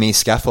say me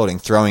scaffolding,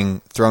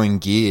 throwing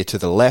gear to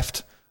the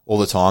left all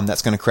the time,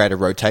 that's going to create a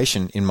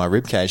rotation in my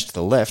rib cage to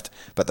the left,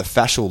 but the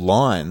fascial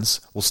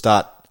lines will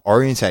start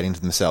orientating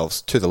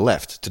themselves to the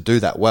left to do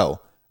that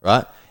well,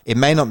 right? It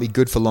may not be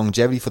good for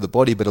longevity for the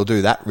body, but it'll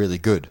do that really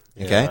good.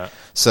 Okay. Yeah.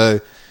 So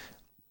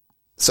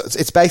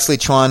it's basically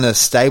trying to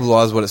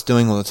stabilize what it's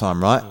doing all the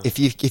time, right? If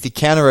you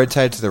counter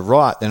rotate to the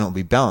right, then it'll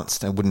be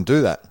balanced, and it wouldn't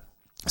do that.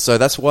 So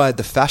that's why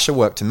the fascia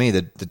work, to me,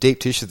 the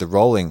deep tissue, the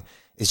rolling,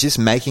 is just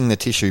making the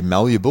tissue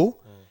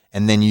malleable,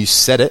 and then you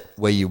set it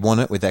where you want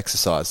it with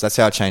exercise. That's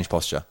how I change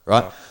posture,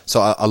 right? So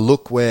I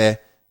look where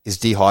is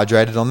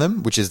dehydrated on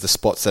them, which is the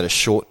spots that are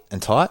short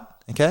and tight,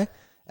 okay,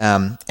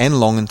 and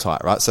long and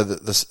tight, right? So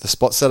the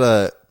spots that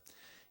are,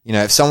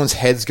 if someone's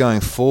head's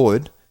going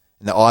forward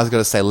and the eyes got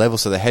to stay level,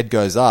 so the head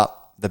goes up,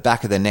 the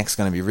back of their neck's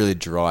going to be really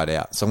dried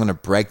out. So I'm going to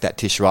break that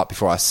tissue up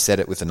before I set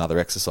it with another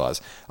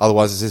exercise.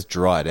 Otherwise, it's just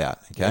dried out.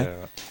 Okay.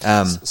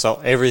 Yeah. So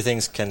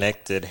everything's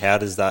connected. How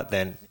does that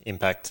then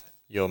impact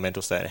your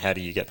mental state? How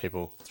do you get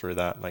people through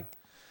that?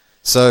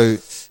 So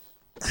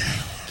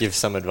give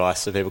some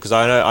advice to people, because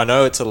I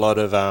know it's a lot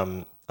of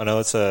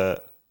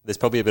there's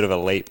probably a bit of a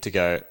leap to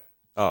go,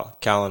 oh,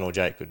 Callan or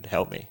Jake could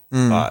help me,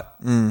 but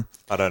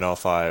I don't know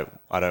if I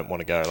don't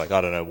want to go. Like,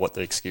 I don't know what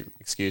the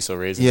excuse or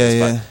reason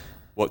is. But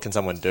what can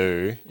someone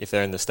do if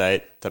they're in the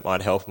state that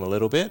might help them a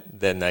little bit?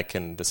 Then they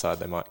can decide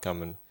they might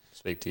come and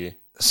speak to you.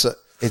 So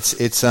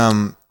it's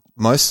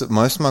most of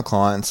my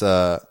clients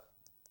are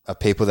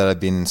people that have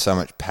been in so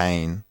much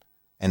pain,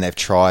 and they've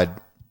tried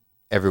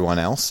everyone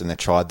else, and they've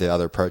tried the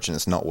other approach, and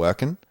it's not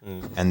working.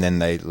 And then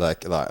they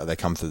they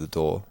come through the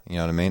door. You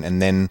know what I mean?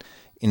 And then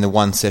in the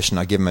one session,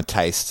 I give them a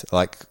taste,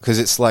 because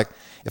it's like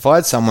if I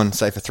had someone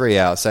say for 3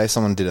 hours, say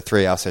someone did a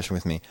 3-hour session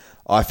with me,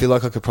 I feel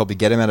like I could probably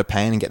get them out of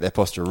pain and get their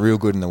posture real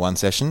good in the one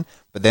session,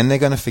 but then they're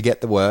going to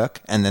forget the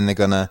work, and then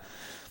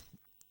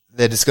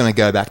they're just going to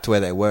go back to where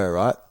they were,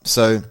 right?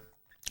 So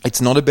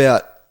it's not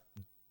about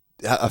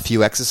a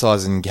few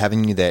exercises and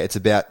having you there. It's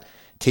about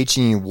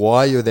teaching you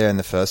why you're there in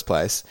the first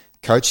place,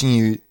 coaching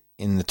you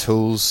in the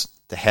tools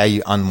to how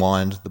you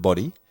unwind the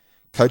body,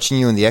 coaching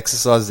you in the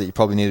exercises that you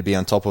probably need to be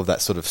on top of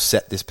that sort of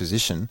set this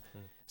position.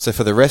 So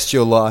for the rest of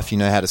your life, you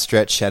know how to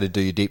stretch, how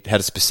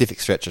to specific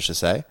stretch, I should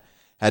say,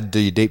 how to do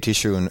your deep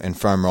tissue and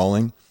foam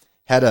rolling,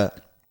 how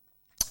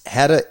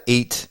to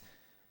eat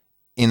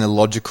in a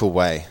logical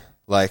way,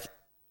 like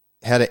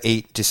how to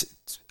eat.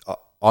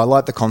 I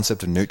like the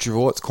concept of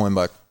nutrivore. It's coined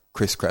by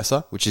Chris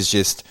Kresser, which is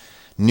just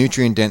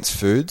nutrient dense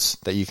foods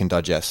that you can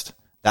digest.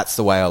 That's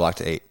the way I like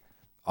to eat.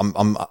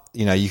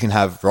 you can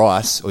have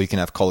rice or you can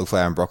have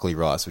cauliflower and broccoli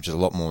rice, which is a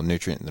lot more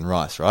nutrient than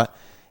rice, right?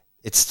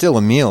 It's still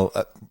a meal.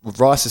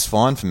 Rice is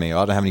fine for me.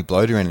 I don't have any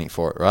bloat or anything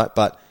for it, right?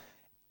 But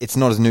it's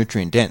not as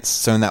nutrient dense.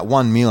 So in that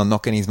one meal, I'm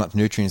not getting as much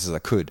nutrients as I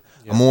could.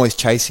 Yeah. I'm always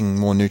chasing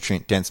more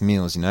nutrient dense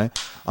meals,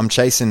 I'm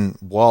chasing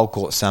wild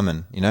caught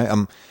salmon,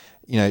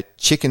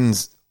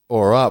 chicken's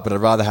all right, but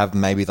I'd rather have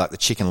maybe like the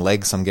chicken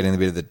legs. So I'm getting a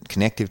bit of the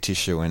connective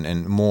tissue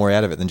and more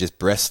out of it than just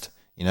breast,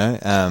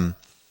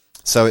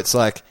 So it's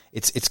like,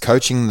 it's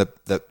coaching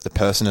the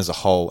person as a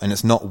whole, and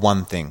it's not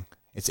one thing.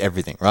 It's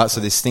everything, right?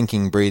 So this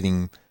thinking,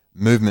 breathing,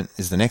 movement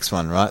is the next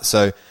one, right?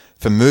 So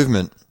for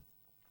movement,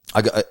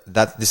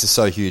 this is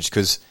so huge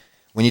because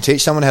when you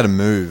teach someone how to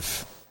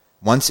move,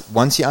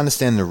 once you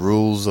understand the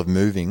rules of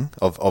moving,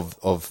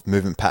 of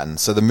movement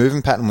patterns. So the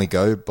movement pattern we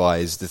go by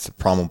is the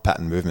primal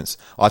pattern movements.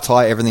 I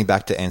tie everything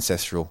back to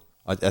ancestral.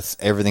 That's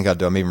everything I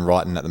do. I'm even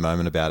writing at the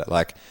moment about it.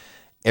 Like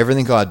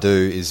everything I do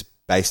is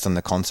based on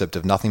the concept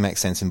of nothing makes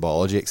sense in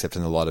biology except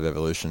in the light of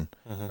evolution,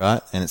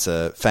 right? And it's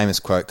a famous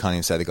quote. Can't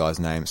even say the guy's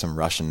name. Some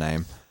Russian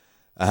name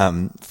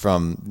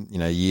from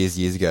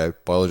years ago,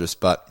 biologist.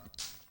 But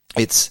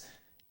it's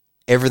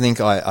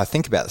everything I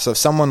think about. So if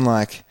someone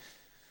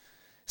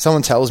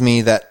tells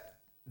me that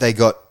they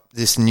got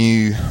this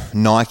new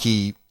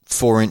Nike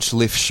 4-inch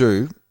lift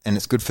shoe and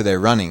it's good for their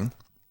running,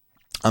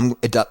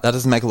 that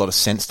doesn't make a lot of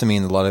sense to me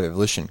in the light of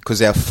evolution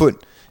because our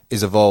foot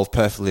is evolved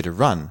perfectly to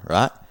run,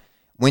 right?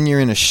 When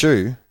you're in a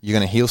shoe, you're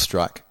going to heel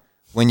strike.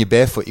 When you're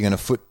barefoot, you're going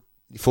to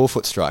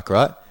forefoot strike,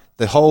 right?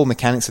 The whole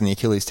mechanics in the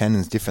Achilles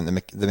tendon is different.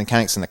 The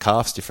mechanics in the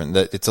calf's different.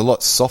 It's a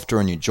lot softer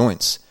on your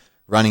joints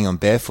running on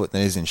barefoot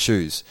than it is in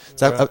shoes.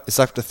 It's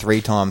up to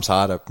 3 times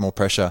harder, more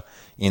pressure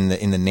in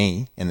the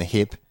knee and the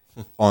hip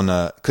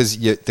because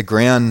the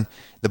ground,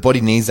 the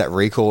body needs that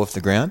recoil off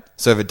the ground.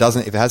 So if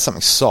it has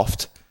something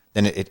soft,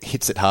 then it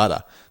hits it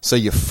harder. So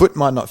your foot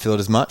might not feel it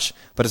as much,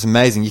 but it's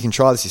amazing. You can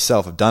try this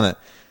yourself. I've done it.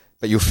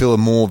 But you'll feel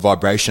more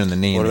vibration in the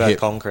knee and the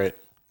hip. What about concrete?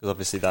 Because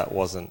obviously that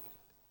wasn't...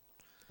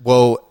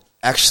 Well,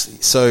 actually,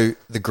 so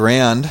the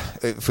ground,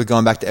 if we're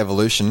going back to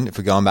evolution, if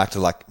we're going back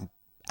to like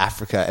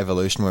Africa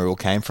evolution where it all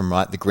came from,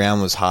 right, the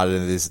ground was harder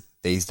than it is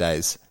these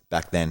days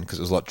back then because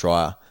it was a lot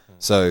drier.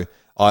 So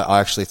I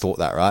actually thought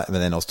that, right? And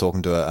then I was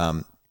talking to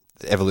a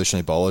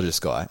evolutionary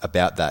biologist guy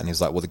about that, and he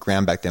was like, well, the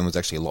ground back then was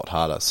actually a lot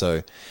harder.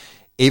 So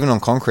even on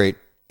concrete,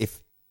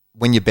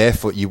 when you're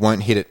barefoot, you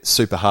won't hit it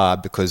super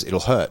hard because it'll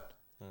hurt.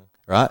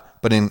 Right,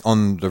 but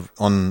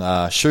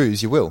on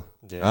shoes you will,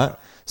 right?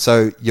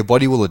 So your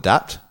body will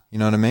adapt. You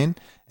know what I mean?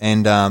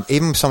 And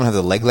even if someone has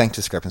a leg length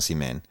discrepancy,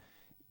 man,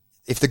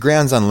 if the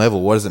ground's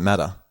unlevel, what does it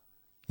matter?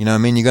 You know what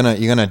I mean? You're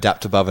gonna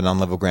adapt above an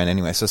unlevel ground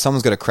anyway. So if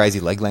someone's got a crazy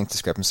leg length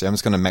discrepancy, I'm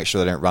just gonna make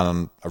sure they don't run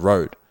on a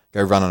road,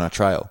 go run on a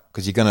trail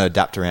because you're gonna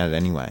adapt around it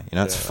anyway.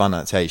 It's fun.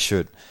 That's how you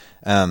should.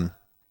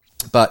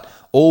 But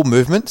all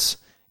movements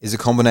is a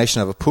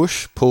combination of a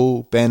push,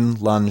 pull, bend,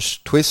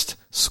 lunge, twist,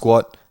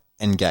 squat,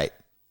 and gait.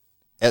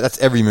 That's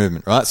every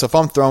movement, right? So if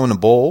I'm throwing a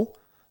ball,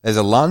 there's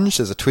a lunge,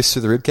 there's a twist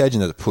through the ribcage,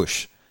 and there's a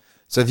push.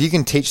 So if you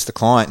can teach the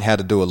client how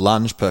to do a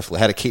lunge perfectly,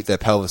 how to keep their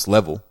pelvis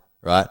level,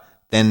 right,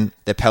 then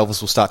their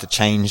pelvis will start to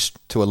change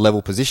to a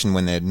level position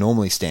when they're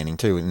normally standing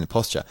too in the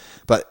posture.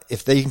 But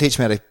if you can teach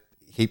them how to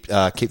keep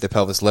their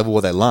pelvis level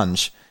while they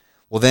lunge,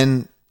 well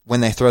then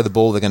when they throw the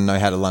ball, they're going to know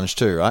how to lunge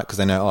too, right? Because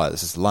they know,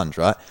 this is the lunge,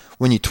 right?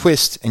 When you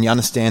twist and you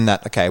understand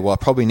that, okay, well I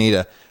probably need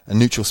a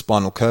neutral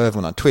spinal curve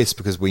when I twist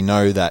because we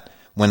know that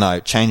when I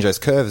change those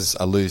curves,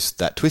 I lose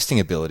that twisting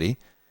ability.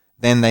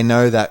 Then they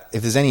know that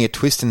if there's any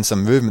twist in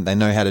some movement, they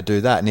know how to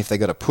do that. And if they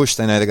got to push,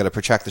 they know they got to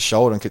protract the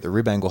shoulder and keep the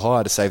rib angle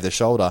high to save their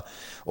shoulder.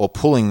 Or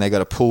pulling, they got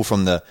to pull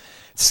from the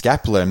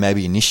scapula and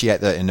maybe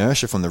initiate the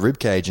inertia from the rib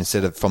cage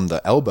instead of from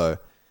the elbow.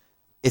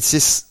 It's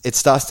just, it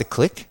starts to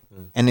click,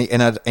 and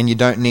you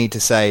don't need to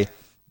say.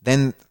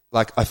 Then,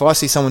 like if I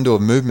see someone do a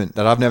movement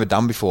that I've never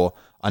done before,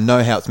 I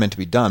know how it's meant to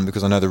be done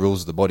because I know the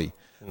rules of the body.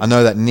 I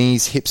know that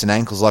knees, hips, and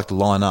ankles like to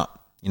line up.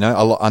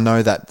 I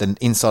know that the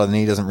inside of the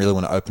knee doesn't really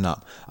want to open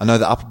up. I know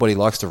the upper body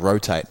likes to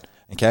rotate.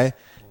 Okay,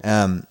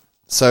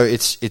 so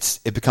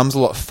it becomes a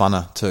lot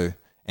funner too,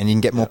 and you can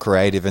get more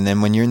creative. And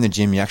then when you're in the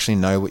gym, you actually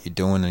know what you're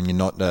doing, and you're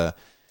not.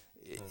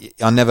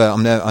 I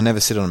never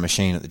sit on a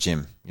machine at the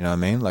gym. You know what I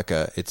mean? Like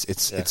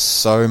it's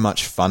so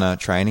much funner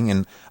training,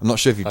 and I'm not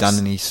sure if you've done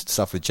any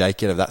stuff with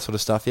Jake yet of that sort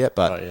of stuff yet,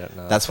 but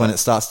that's when it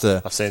starts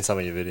to. I've seen some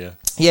of your video.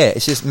 Yeah,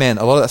 it's just, man,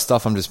 a lot of that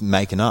stuff I'm just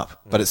making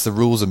up, but it's the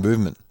rules of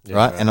movement,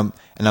 right? And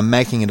I'm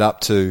making it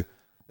up to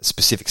a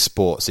specific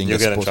sport. So you can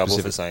get in trouble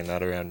for saying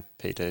that around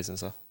PTs and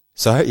stuff.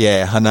 So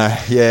yeah, I know.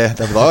 Yeah,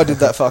 they'll be like, I did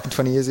that fucking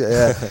 20 years ago.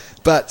 Yeah,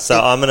 but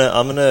so I'm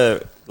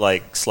gonna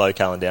like slow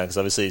Callan down because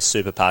obviously he's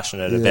super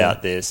passionate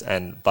about this,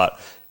 but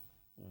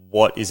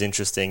what is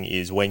interesting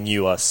is when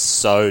you are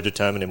so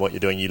determined in what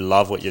you're doing, you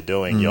love what you're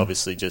doing. You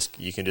obviously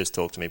you can just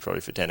talk to me probably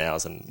for 10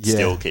 hours and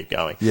still keep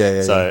going.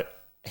 What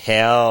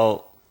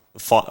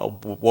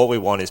we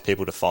want is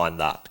people to find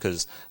that,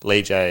 because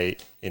Lee J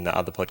in the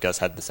other podcast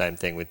had the same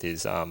thing with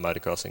his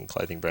motocrossing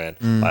clothing brand.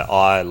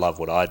 I love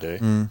what I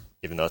do,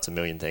 even though it's a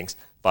million things.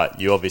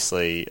 but you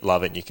obviously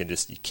love it and you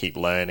keep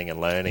learning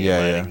and learning Yeah,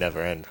 and learning, yeah.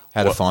 never end.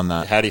 How to find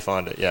that. How do you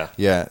find it? Yeah.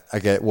 Yeah.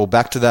 Okay. Well,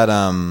 back to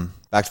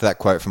that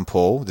quote from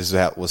Paul. This is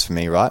how it was for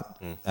me, right?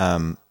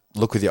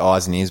 Look with your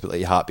eyes and ears, but let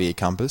your heart be your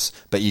compass.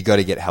 But you got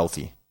to get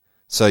healthy.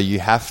 So you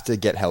have to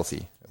get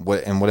healthy,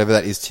 and whatever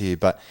that is to you.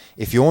 But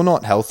if you're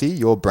not healthy,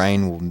 your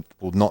brain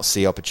will not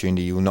see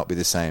opportunity. You will not be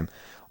the same.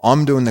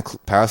 I'm doing the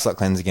Parasite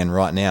Cleanse again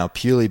right now,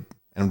 purely,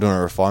 and I'm doing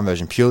a refined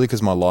version, purely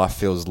because my life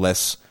feels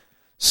less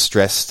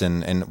stressed,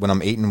 and when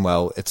I'm eating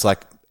well, it's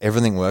like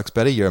everything works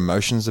better. Your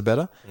emotions are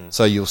better,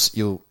 so you'll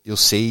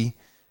see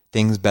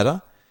things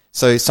better.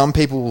 So some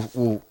people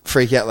will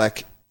freak out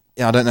like,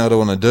 I don't know what I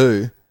want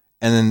to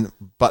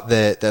do, but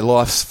their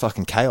life's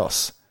fucking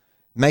chaos.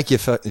 Make your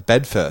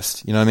bed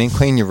first, you know what I mean?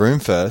 Clean your room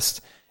first,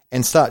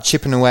 and start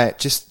chipping away at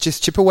just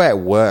chip away at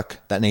work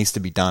that needs to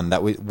be done.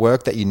 That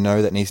work that you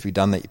know that needs to be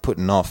done that you're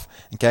putting off.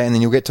 Okay, and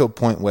then you'll get to a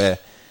point where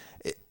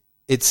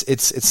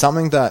it's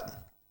something that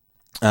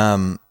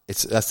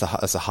that's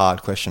a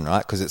hard question,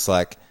 right? Because it's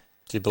like,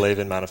 do you believe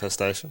in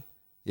manifestation?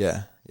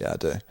 Yeah, I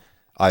do.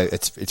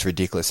 It's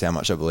ridiculous how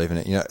much I believe in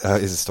it. You know,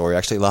 here's a story.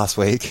 Actually, last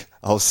week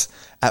I was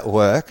at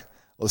work.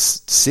 I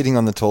was sitting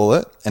on the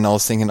toilet and I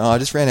was thinking, I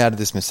just ran out of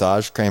this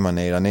massage cream I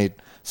need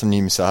some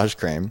new massage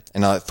cream.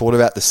 And I thought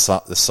about the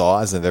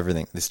size of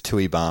everything, this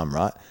Tui balm,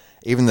 right?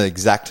 Even the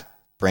exact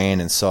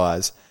brand and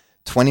size.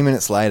 20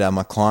 minutes later,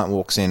 my client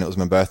walks in. It was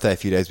my birthday a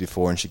few days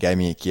before and she gave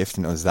me a gift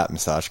and it was that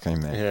massage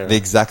cream there. Yeah. The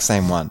exact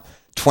same one.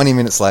 20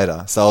 minutes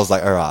later. So I was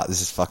like, all right,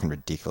 this is fucking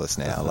ridiculous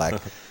now. Like,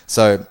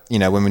 so, you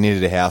know, when we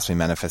needed a house, we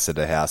manifested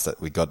a house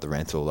that we got the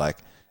rental. Like,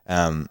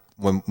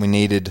 when we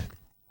needed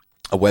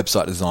a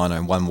website designer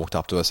and one walked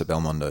up to us at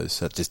Belmondo's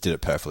that just did it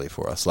perfectly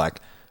for us.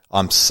 Like,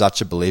 I'm such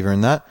a believer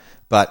in that,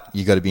 but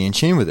you got to be in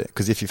tune with it.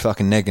 Because if you're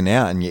fucking negging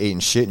out and you're eating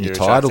shit and you're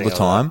tired all the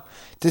time,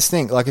 just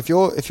think, like, if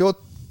you're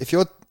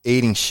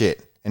eating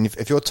shit and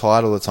if you're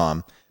tired all the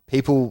time,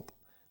 people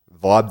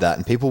vibe that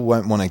and people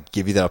won't want to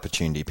give you that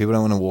opportunity. People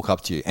don't want to walk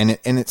up to you, and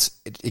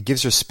it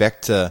gives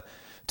respect to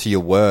your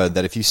word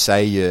that if you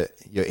say you're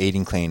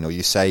eating clean or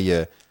you say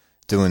you're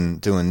doing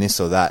this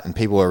or that and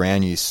people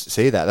around you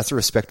see that, that's a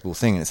respectable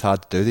thing, and it's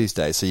hard to do these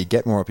days. So you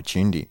get more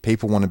opportunity.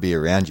 People want to be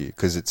around you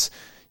because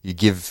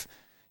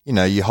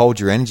you hold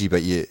your energy,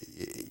 but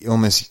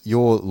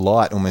your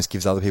light almost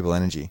gives other people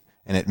energy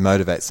and it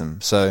motivates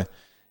them. So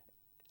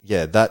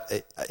yeah,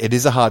 it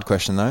is a hard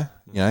question though.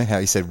 You know, how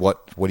you said,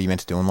 what are you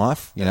meant to do in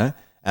life? You know?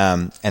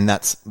 And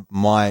that's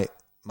my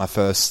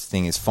first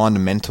thing is find a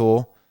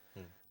mentor,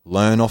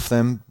 learn off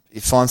them.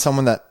 Find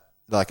someone that,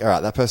 like, all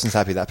right, that person's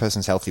happy, that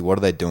person's healthy. What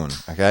are they doing?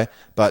 Okay.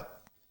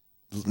 But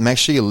make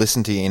sure you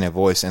listen to your inner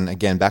voice. And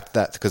again, back to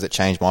that, because it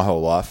changed my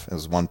whole life. It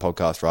was one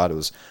podcast, right? It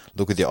was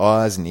look with your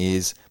eyes and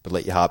ears, but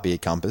let your heart be your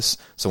compass.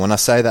 So when I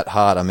say that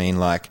heart, I mean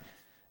like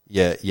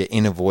your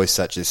inner voice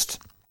that just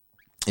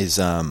is,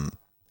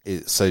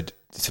 so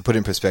to put it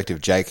in perspective,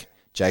 Jake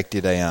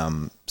did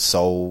a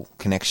soul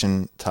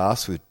connection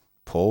task with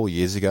Paul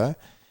years ago,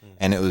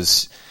 and it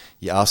was,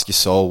 you ask your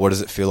soul, what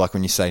does it feel like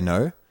when you say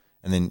no?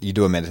 And then you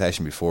do a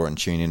meditation before and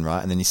tune in,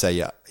 right? And then you say,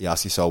 you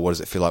ask your soul, what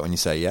does it feel like when you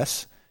say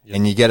yes? Yep.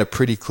 And you get a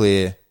pretty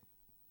clear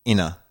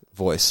inner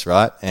voice,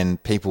 right?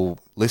 And people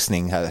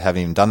listening haven't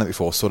even done that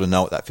before, sort of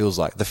know what that feels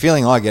like. The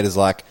feeling I get is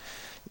like,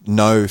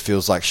 no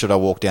feels like, should I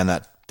walk down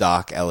that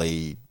dark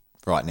alley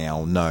right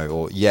now? Or no.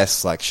 Or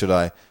yes, like, should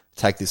I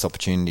take this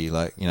opportunity?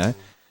 Like, you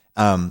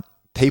know,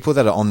 people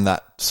that are on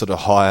that sort of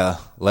higher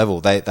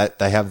level, they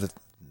have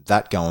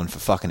that going for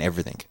fucking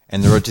everything,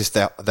 and they're just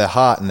their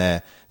heart and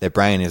their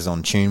brain is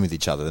on tune with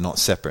each other. They're not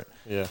separate.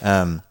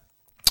 Yeah.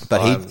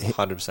 But I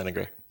 100%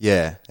 agree.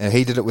 Yeah, and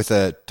he did it with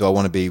do I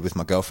want to be with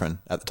my girlfriend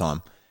at the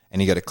time,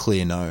 and he got a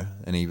clear no,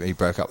 and he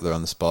broke up with her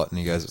on the spot, and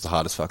he goes, it was the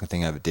hardest fucking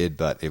thing I ever did,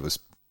 but it was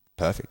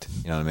perfect.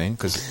 You know what I mean?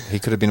 Because he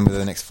could have been with her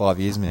the next 5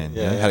 years, man.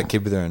 Yeah, you know, had a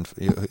kid with her, and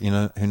you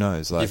know, who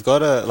knows? Like, you've got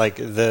to, like,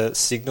 the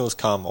signals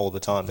come all the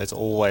time. There's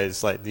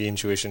always, like, the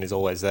intuition is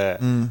always there.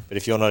 But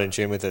if you're not in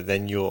tune with it,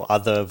 then your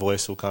other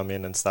voice will come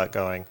in and start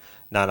going,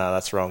 no,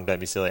 that's wrong, don't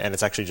be silly. And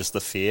it's actually just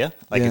the fear.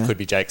 Like, it could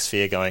be Jake's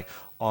fear going,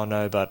 oh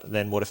no, but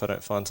then what if I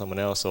don't find someone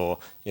else? Or,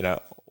 you know,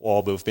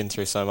 we've been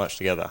through so much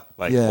together,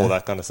 like all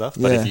that kind of stuff.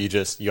 But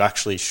if you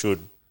actually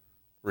should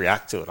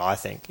react to it, I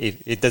think.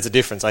 There's a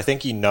difference. I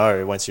think, you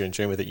know, once you're in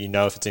tune with it, you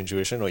know if it's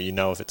intuition or you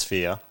know if it's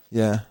fear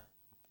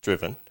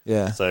driven.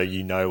 Yeah. So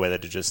you know whether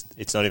to just,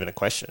 it's not even a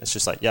question. It's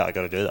just like, I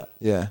got to do that.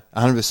 Yeah,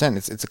 100%.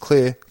 It's a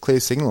clear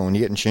signal. When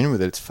you get in tune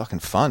with it, it's fucking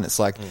fun. It's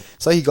like,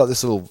 you got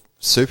this little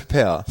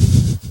superpower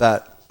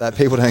that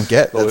people don't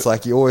get. That's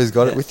like, you always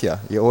got it with you.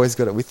 You always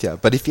got it with you.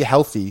 But if you're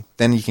healthy,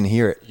 then you can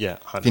hear it. Yeah,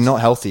 100%. If you're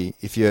not healthy,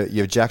 if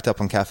you're jacked up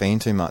on caffeine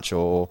too much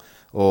or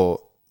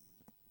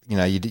you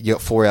know, you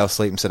got 4 hours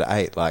sleep instead of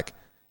 8, like,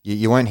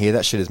 you won't hear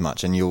that shit as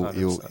much, and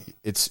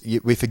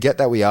we forget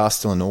that we are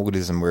still an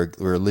organism. We're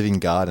a living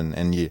garden,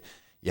 and you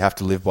have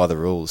to live by the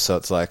rules. So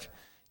it's like,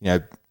 you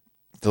know,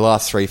 the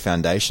last 3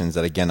 foundations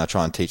that, again, I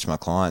try and teach my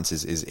clients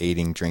is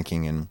eating,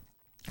 drinking,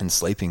 and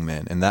sleeping,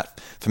 man. And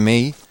that, for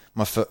me,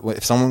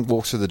 if someone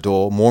walks through the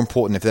door, more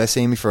important, if they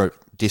see me for a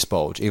disc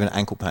bulge, even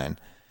ankle pain,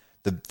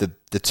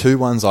 The two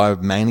ones I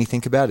mainly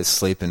think about is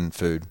sleep and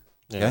food,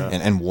 okay? Yeah.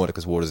 And water,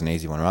 because water's an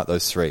easy one, right?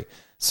 Those three.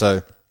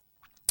 So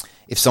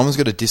if someone's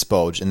got a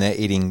dysbulge and they're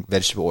eating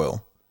vegetable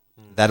oil,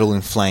 that'll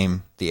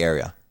inflame the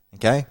area,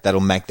 okay?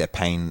 That'll make their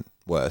pain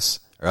worse,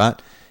 all right?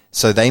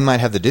 So they might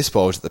have the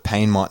dysbulge, the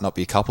pain might not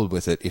be coupled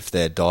with it if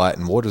their diet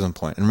and water's on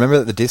point. And remember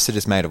that the discs are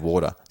just made of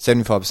water,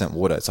 75%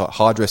 water. It's like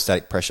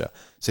hydrostatic pressure.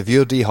 So if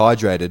you're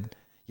dehydrated,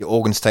 your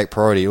organs take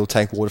priority. It'll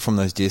take water from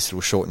those discs, it'll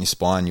shorten your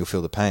spine, you'll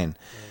feel the pain.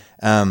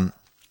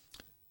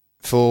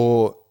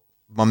 For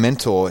my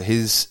mentor,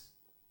 his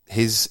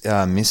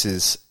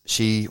missus,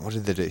 what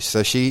did they do?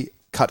 So she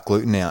cut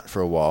gluten out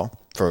for a while,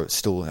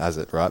 still has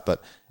it, right?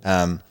 But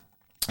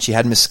she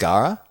had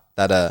mascara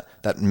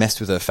that messed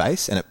with her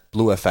face and it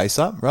blew her face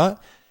up, right?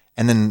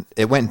 And then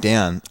it went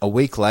down. A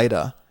week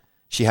later,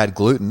 she had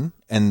gluten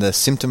and the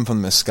symptom from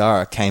the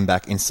mascara came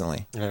back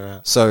instantly. Yeah,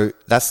 right. So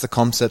that's the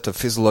concept of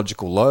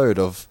physiological load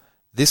of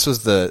this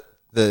was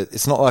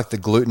it's not like the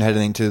gluten had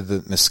anything to do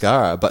with the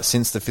mascara, but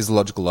since the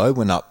physiological load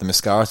went up, the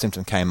mascara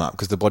symptom came up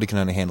because the body can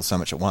only handle so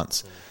much at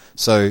once.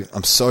 So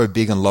I'm so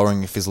big on lowering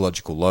your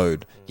physiological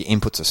load, your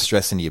inputs of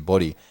stress into your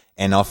body.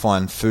 And I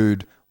find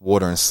food,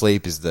 water and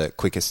sleep is the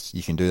quickest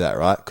you can do that,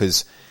 right?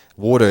 Because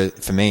water,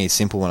 for me, is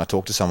simple when I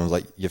talk to someone.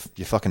 Like, you're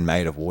fucking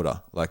made of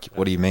water. Like,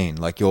 what do you mean?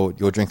 Like, you're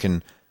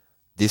drinking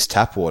this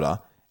tap water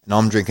and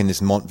I'm drinking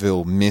this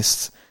Montville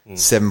Mist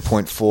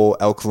 7.4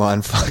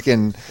 alkaline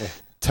fucking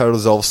total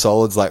dissolved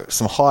solids, like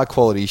some high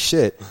quality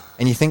shit.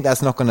 And you think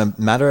that's not going to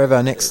matter over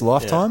our next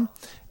lifetime?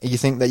 You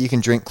think that you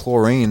can drink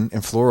chlorine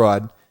and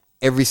fluoride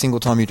every single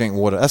time you drink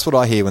water. That's what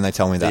I hear when they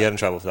tell me that. You get in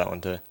trouble for that one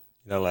too. You're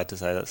not allowed to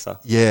say that stuff.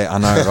 Yeah, I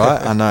know,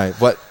 right? I know.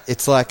 But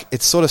it's like,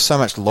 it's sort of so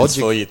much logic.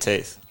 It's for your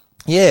teeth.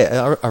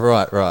 Yeah,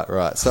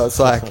 right. So it's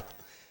like,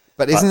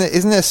 but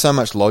isn't there so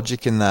much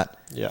logic in that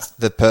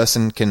the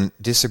person can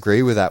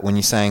disagree with that when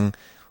you're saying,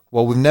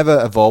 well, we've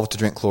never evolved to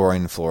drink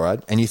chlorine and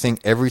fluoride, and you think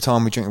every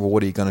time we drink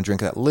water, you're going to drink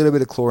that little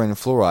bit of chlorine and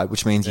fluoride,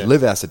 which means your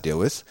liver has to deal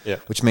with,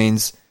 which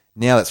means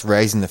now that's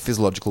raising the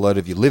physiological load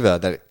of your liver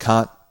that it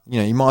can't,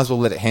 you might as well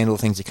let it handle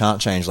things you can't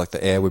change, like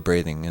the air we're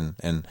breathing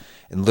and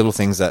little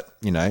things that,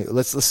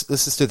 let's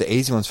just do the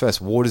easy ones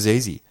first. Water's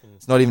easy.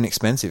 It's not even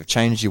expensive.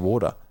 Change your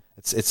water.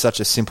 It's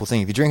such a simple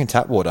thing. If you're drinking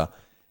tap water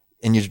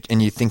and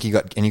you think you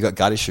got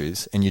gut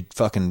issues and you're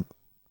fucking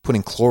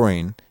putting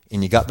chlorine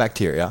in your gut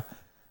bacteria,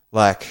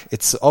 like,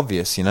 it's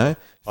obvious,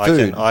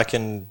 Food. I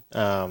can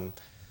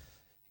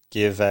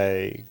give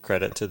a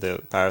credit to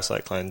the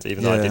parasite cleanse,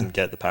 even though I didn't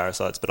get the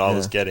parasites, but I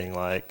was getting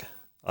like,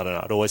 I don't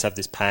know, I'd always have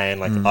this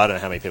pain. Like, I don't know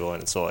how many people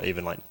went and saw it,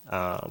 even like,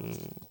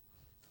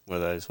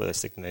 where they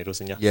stick the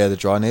needles in you. Yeah, the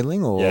dry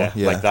needling or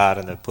like that,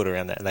 and they put it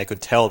around there, and they could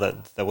tell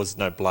that there was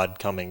no blood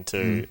coming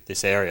to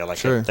this area. Like,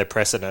 they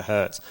press it and it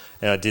hurts.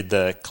 And I did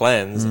the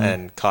cleanse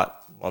and cut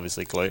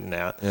obviously gluten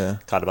out,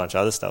 cut a bunch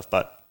of other stuff,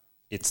 but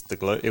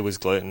it was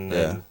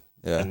gluten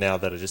and now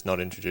that I'm just not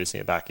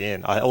introducing it back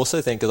in. I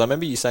also think, because I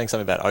remember you saying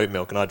something about oat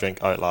milk, and I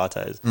drink oat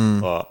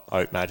lattes or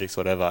oat magics,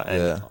 whatever,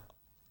 and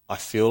I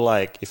feel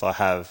like if I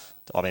have,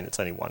 it's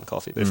only one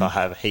coffee, but if I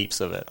have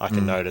heaps of it, I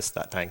can notice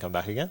that pain come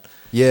back again.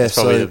 Yeah, it's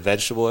probably the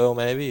vegetable oil,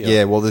 maybe.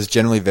 Yeah, well, there's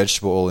generally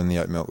vegetable oil in the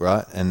oat milk,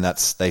 right? And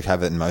they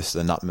have it in most of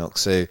the nut milk.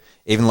 So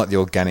even like the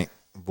organic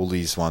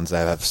Woolies ones, they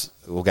have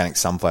organic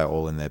sunflower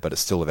oil in there, but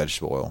it's still a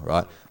vegetable oil,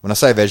 right? When I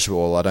say vegetable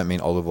oil, I don't mean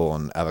olive oil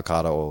and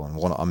avocado oil and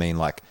walnut. I mean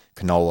like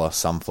canola,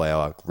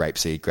 sunflower,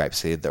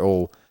 grapeseed.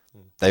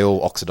 They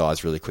all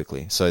oxidize really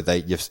quickly. So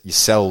your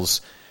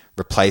cells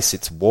replace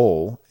its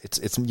wall.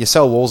 Your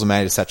cell walls are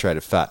made of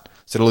saturated fat,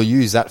 so it'll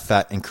use that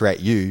fat and create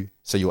you,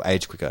 so you'll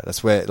age quicker.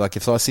 That's where, like,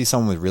 if I see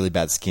someone with really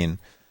bad skin,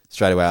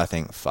 straight away I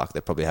think, fuck,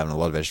 they're probably having a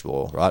lot of vegetable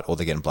oil, right? Or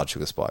they're getting blood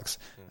sugar spikes.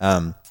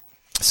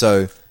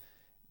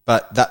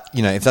 But that,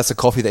 if that's a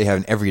coffee that you're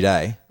having every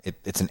day,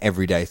 it's an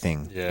everyday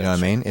thing. Yeah, you know what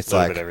I mean? It's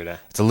like, every day.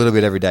 It's a little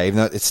bit every day, even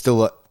though it's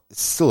still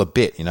a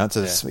bit, even though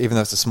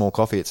it's a small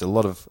coffee, it's a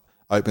lot of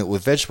oat milk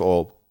with vegetable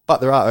oil. But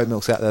there are oat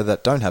milks out there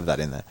that don't have that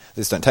in there. They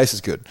just don't taste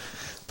as good.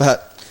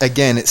 But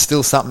again, it's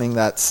still something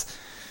that's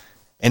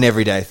an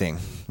everyday thing.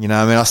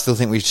 I still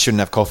think we shouldn't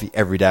have coffee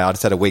every day. I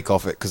just had a week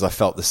off it because I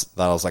felt that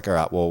I was like, all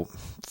right, well,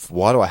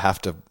 why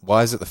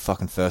is it the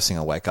fucking first thing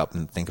I wake up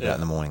and think about in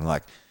the morning?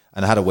 Like,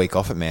 and I had a week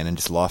off it, man,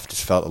 and life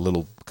just felt a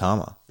little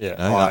calmer. Yeah.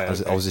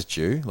 I was just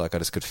due. Like, I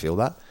just could feel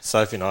that.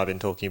 Sophie and I have been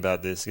talking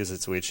about this because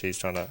it's weird. She's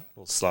trying to,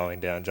 slowing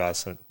down too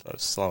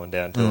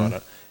on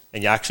it.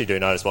 And you actually do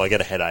notice, I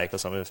get a headache or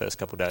something the first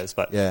couple of days,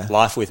 but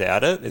life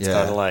without it, it's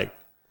kind of like,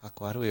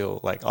 why do we all,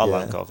 like, I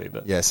love coffee,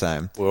 but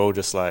same. We're all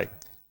just like...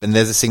 And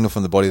there's a signal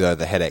from the body, though,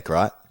 the headache,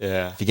 right?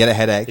 Yeah. If you get a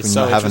headache when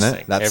you're having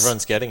it,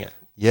 everyone's getting it.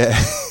 Yeah.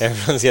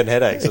 Everyone's getting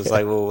headaches. So it's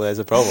like, well, there's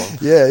a problem.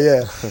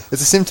 Yeah. It's a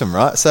symptom,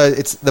 right? So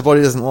the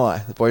body doesn't lie.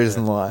 The body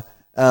doesn't lie.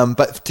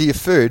 But to your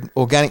food,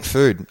 organic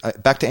food,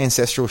 back to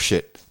ancestral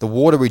shit, the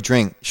water we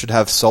drink should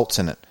have salts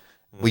in it.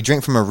 We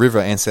drink from a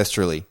river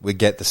ancestrally. We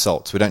get the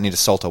salts. We don't need to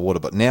salt our water.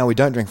 But now we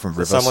don't drink from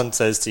rivers. If someone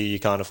says to you, you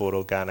can't afford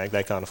organic,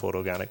 they can't afford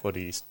organic, what do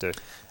you do?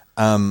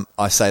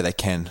 I say they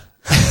can.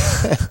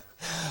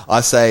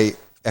 I say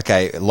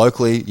okay,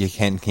 locally you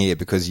can here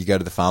because you go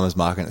to the farmer's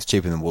market and it's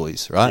cheaper than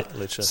Woolies, right? Yeah,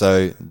 literally.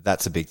 So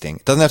that's a big thing.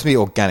 It doesn't have to be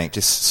organic,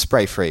 just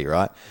spray free,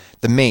 right?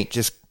 The meat,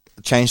 just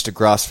change to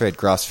grass fed,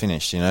 grass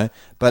finished,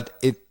 but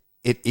it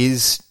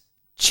is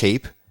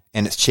cheap,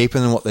 and it's cheaper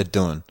than what they're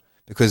doing.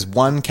 Because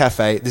one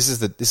cafe, this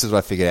is what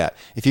I figured out.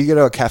 If you go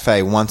to a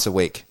cafe once a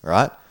week,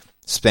 right,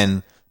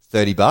 spend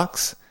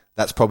 $30,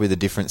 that's probably the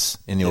difference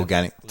in the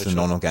organic to the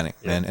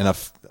non-organic, man. And I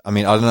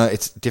don't know,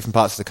 it's different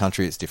parts of the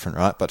country, it's different,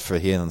 right? But for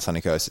here on the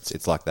sunny coast,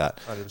 it's like that.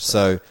 100%.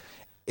 So,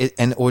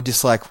 or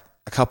just like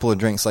a couple of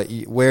drinks, like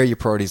where your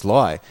priorities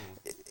lie.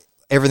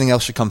 Everything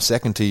else should come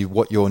second to you,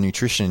 what your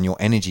nutrition and your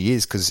energy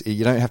is, because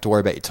you don't have to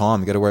worry about your time.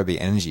 You got to worry about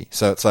your energy.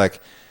 So it's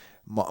like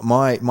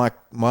my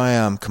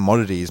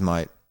commodity is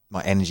my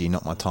energy,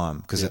 not my time,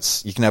 because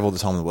it's you can have all the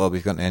time in the world, but if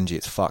you've got no energy,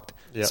 it's fucked.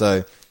 Yep.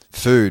 So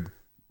food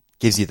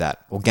gives you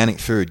that. Organic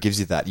food gives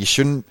you that. You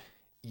shouldn't,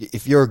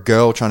 if you're a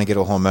girl trying to get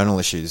all hormonal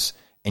issues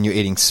and you're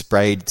eating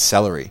sprayed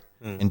celery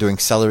and doing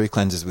celery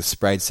cleanses with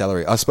sprayed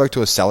celery. I spoke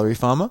to a celery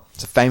farmer.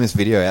 It's a famous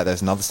video out there.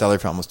 There's another celery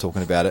farmer was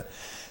talking about it.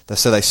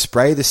 So they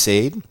spray the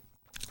seed,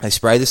 they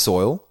spray the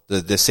soil,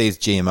 the seed's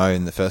GMO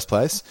in the first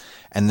place,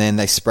 and then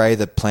they spray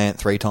the plant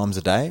 3 times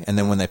a day, and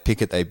then when they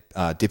pick it, they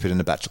dip it in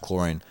a batch of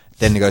chlorine.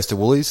 Then it goes to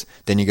Woolies,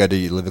 then you go do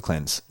your liver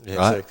cleanse,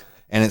 right? Sick.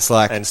 And it's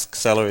like... And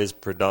celery is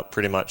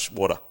pretty much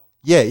water.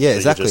 Yeah, so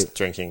exactly. You're just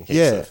drinking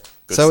heaps of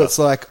good so stuff. It's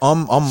like,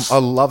 I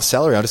love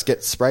celery. I just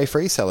get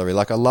spray-free celery.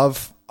 Like, I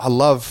love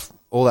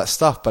all that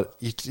stuff, but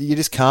you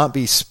just can't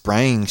be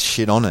spraying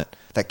shit on it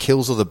that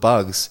kills all the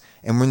bugs.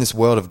 And we're in this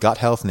world of gut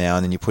health now,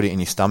 and then you put it in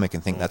your stomach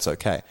and think that's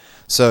okay.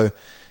 So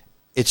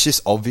it's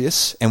just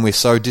obvious, and we're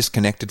so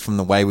disconnected from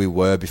the way we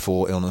were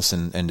before illness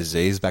and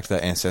disease, back to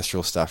that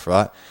ancestral stuff,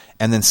 right?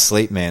 And then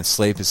sleep, man.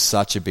 Sleep is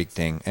such a big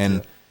thing.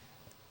 And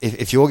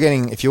if you're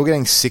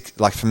getting 6,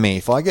 like for me,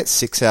 if I get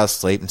 6 hours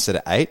sleep instead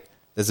of 8,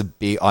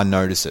 I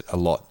notice it a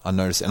lot. I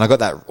notice it. And I got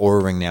that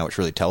Oura ring now, which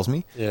really tells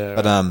me. Yeah.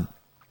 But,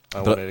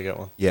 I wanted to get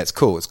one. Yeah, it's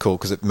cool. It's cool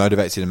because it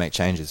motivates you to make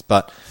changes.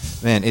 But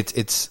man,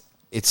 it's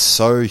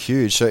so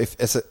huge. So I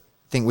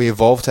think we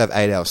evolved to have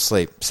 8 hours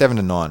sleep, 7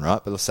 to 9,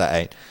 right? But let's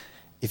say 8.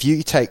 If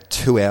you take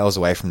 2 hours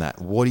away from that,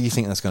 what do you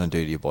think that's going to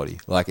do to your body?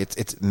 Like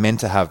it's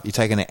meant to have, you're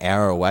taking an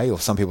hour away, or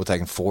some people are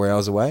taking 4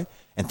 hours away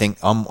and think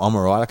I'm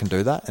all right, I can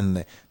do that.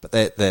 But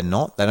they're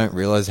not. They don't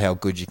realize how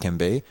good you can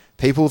be.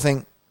 People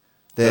think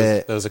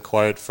there's a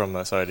quote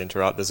from, sorry to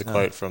interrupt, there's a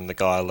quote from the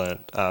guy I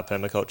learnt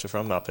permaculture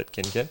from up at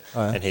Kinkin,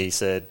 and he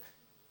said,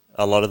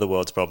 a lot of the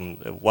world's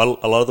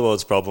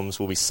problems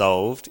will be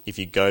solved if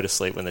you go to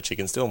sleep when the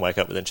chickens do and wake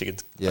up when the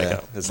chickens wake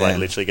up. It's like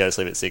literally go to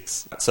sleep at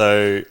 6.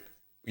 So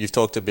you've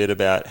talked a bit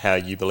about how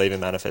you believe in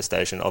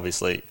manifestation.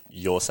 Obviously,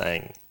 you're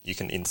saying you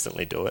can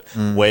instantly do it.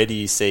 Where do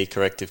you see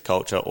corrective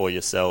culture or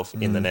yourself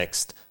in the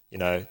next,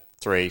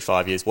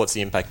 3-5 years? What's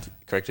the impact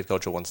corrective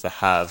culture wants to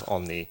have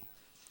on the,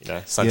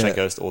 Sunshine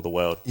Coast or the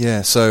world?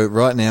 Yeah. So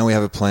right now we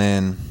have a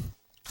plan.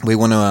 We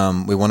want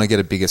to get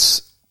a bigger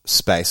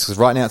space, because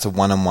right now it's a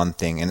one-on-one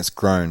thing and it's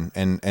grown.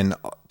 And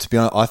to be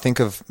honest, I think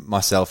of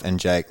myself and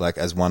Jake like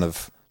as I want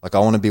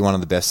to be one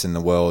of the best in the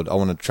world. I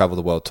want to travel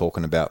the world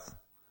talking about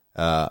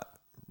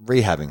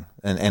rehabbing,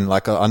 and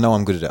like I know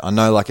I'm good at it. I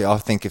know, like I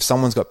think if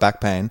someone's got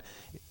back pain,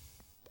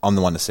 I'm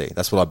the one to see.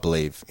 That's what I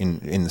believe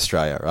in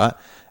Australia, right?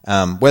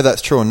 Whether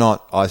that's true or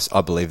not,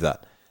 I believe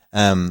that.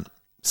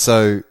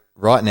 So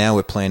right now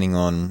we're planning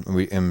on,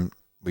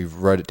 we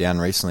wrote it down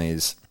recently,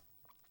 is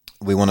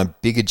we want a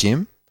bigger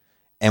gym,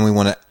 and we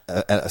want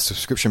a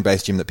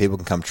subscription-based gym that people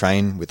can come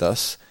train with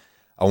us.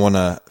 I want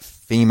a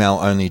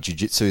female-only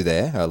jiu-jitsu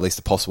there, or at least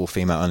a possible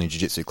female-only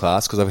jiu-jitsu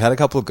class, because I've had a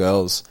couple of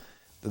girls,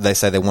 they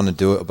say they want to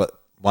do it, but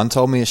one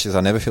told me, she says,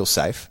 I never feel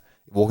safe.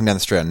 Walking down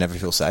the street, I never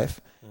feel safe.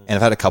 And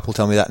I've had a couple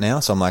tell me that now,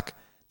 so I'm like,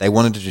 they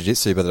want to do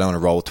jiu-jitsu, but they don't want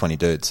to roll with 20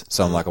 dudes.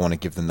 So I'm like, I want to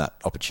give them that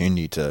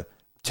opportunity to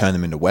turn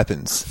them into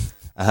weapons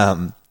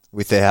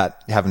without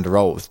having to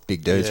roll with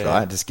big dudes,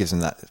 right? It just gives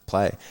them that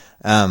play.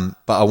 But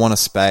I want a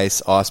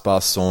space, ice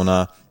bath,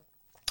 sauna.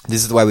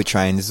 This is the way we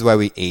train. This is the way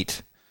we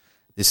eat.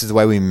 This is the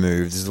way we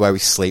move. This is the way we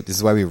sleep. This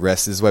is the way we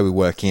rest. This is the way we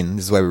work in.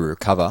 This is the way we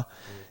recover.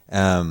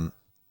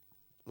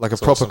 Like a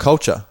proper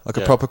culture, a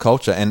proper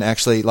culture. And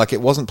actually, like,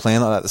 it wasn't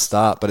planned like that at the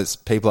start, but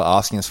people are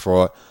asking us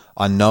for it.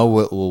 I know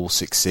it will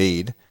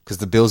succeed because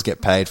the bills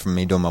get paid from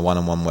me doing my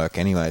one-on-one work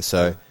anyway.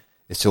 So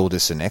it's all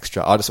just an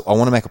extra. I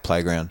want to make a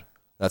playground.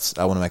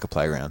 I want to make a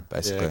playground,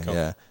 basically. Yeah,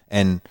 cool.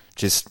 And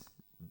just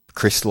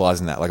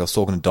crystallizing that. Like I was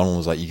talking to Donald,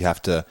 was like, you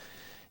have to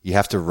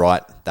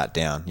write that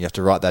down. You have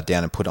to write that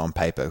down and put it on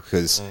paper,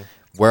 because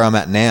where I'm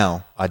at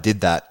now, I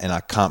did that and I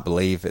can't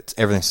believe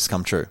everything's just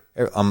come true.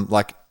 I'm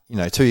like,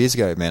 2 years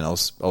ago, man, I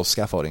was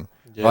scaffolding.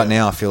 Yeah. Right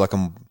now, I feel like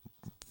I'm,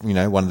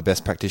 one of the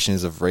best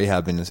practitioners of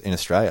rehab in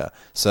Australia.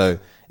 So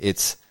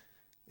it's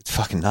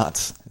fucking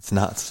nuts. It's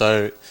nuts.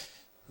 So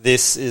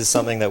this is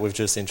something that we've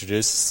just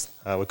introduced.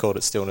 We called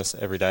it Stillness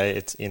Every Day.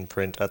 It's in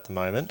print at the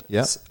moment.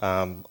 Yeah. It's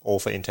all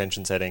for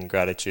intention setting,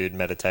 gratitude,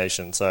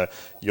 meditation. So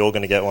you're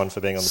going to get one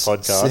for being on the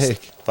podcast.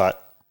 Sick.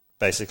 But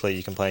basically,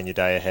 you can plan your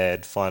day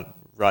ahead,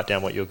 write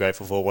down what you're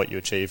grateful for, what you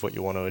achieve, what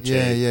you want to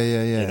achieve.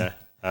 Yeah.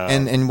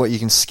 And what you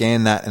can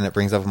scan that and it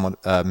brings up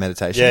a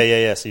meditation.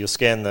 Yeah. So you'll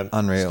scan them,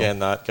 Unreal. Scan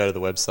that, go to the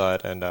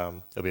website, and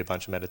there'll be a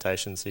bunch of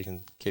meditations so you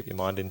can keep your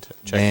mind in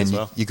check Man, as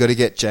well. you got to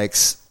get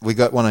Jake's. We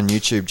got one on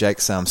YouTube.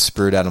 Jake's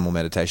spirit animal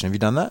meditation. Have you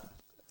done that?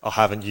 I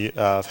haven't.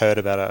 I've heard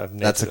about it.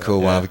 That's a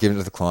cool one. I've given it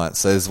to the client.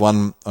 So there's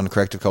one on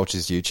Corrective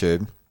Culture's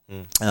YouTube.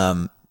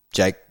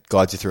 Jake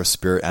guides you through a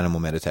spirit animal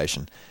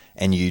meditation,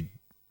 and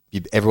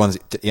everyone's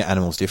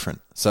animal's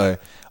different. So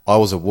I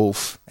was a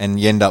wolf, and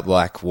you end up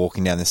like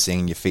walking down this thing,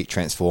 and your feet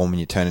transform, and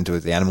you turn into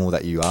the animal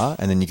that you are,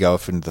 and then you go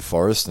off into the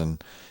forest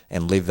and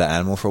live that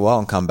animal for a while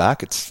and come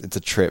back. It's a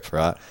trip,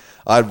 right?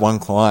 I had one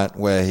client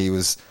where he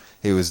was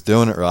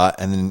doing it right,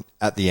 and then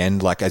at the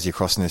end, like as you're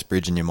crossing this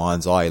bridge in your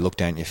mind's eye, you look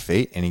down at your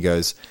feet, and he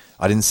goes,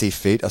 I didn't see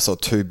feet, I saw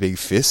two big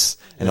fists,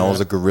 and I was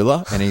a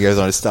gorilla. And he goes,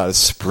 I just started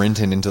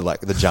sprinting into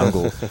like the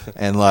jungle,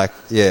 and like,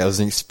 yeah, it was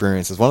an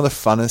experience. It was one of the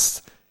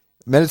funnest.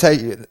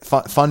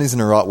 Fun isn't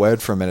the right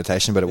word for a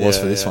meditation, but it was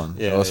for this one.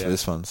 It was for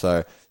this one.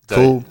 So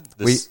cool.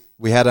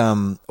 We had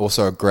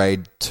also a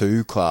grade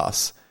 2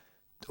 class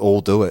all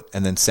do it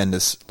and then send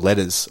us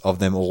letters of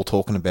them all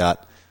talking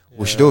about.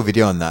 We should do a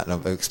video on that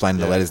and explain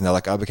the letters. And they're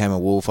like, I became a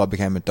wolf, I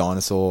became a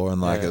dinosaur,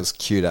 and like it was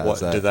cute. What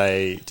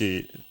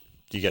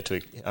do you get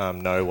to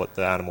know what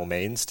the animal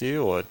means to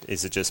you, or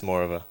is it just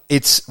more of a?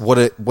 It's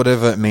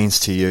whatever it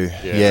means to you.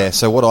 Yeah.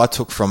 So what I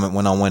took from it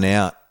when I went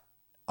out,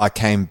 I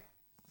came.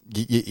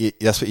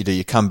 That's what you do.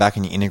 You come back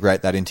and you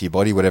integrate that into your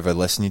body, whatever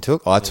lesson you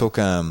took. I took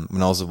when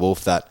I was a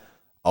wolf that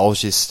I was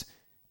just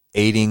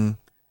eating,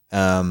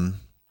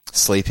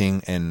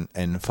 sleeping,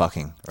 and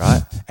fucking,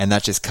 right? And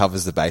that just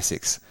covers the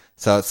basics.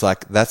 So it's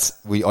like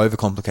we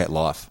overcomplicate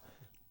life.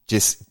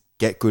 Just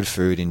get good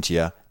food into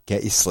you,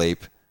 get your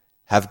sleep,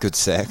 have good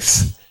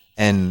sex,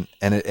 and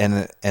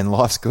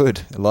life's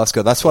good. Life's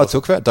good. That's what I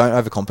took for it. Don't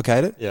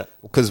overcomplicate it. Yeah.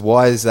 Because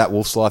why is that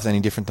wolf's life any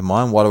different than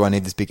mine? Why do I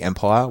need this big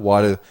empire?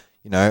 Why do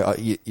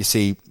you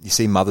see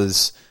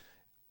mothers?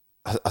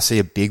 I see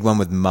a big one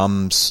with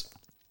mums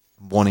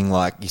wanting,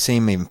 like, you see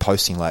them even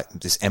posting like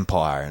this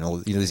empire and all,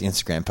 these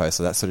Instagram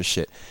posts or that sort of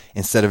shit,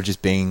 instead of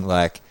just being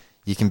like,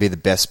 you can be the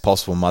best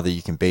possible mother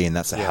you can be, and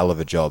that's a hell of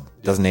a job.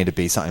 It doesn't need to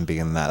be something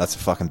bigger than that. That's a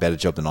fucking better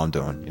job than I'm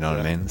doing. You know what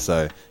I mean?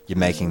 So you're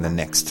making the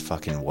next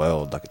fucking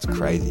world. Like, it's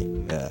crazy.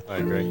 Yeah. I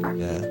agree.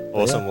 Yeah.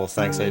 Awesome. Well,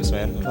 thanks heaps,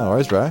 man. No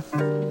worries, bro.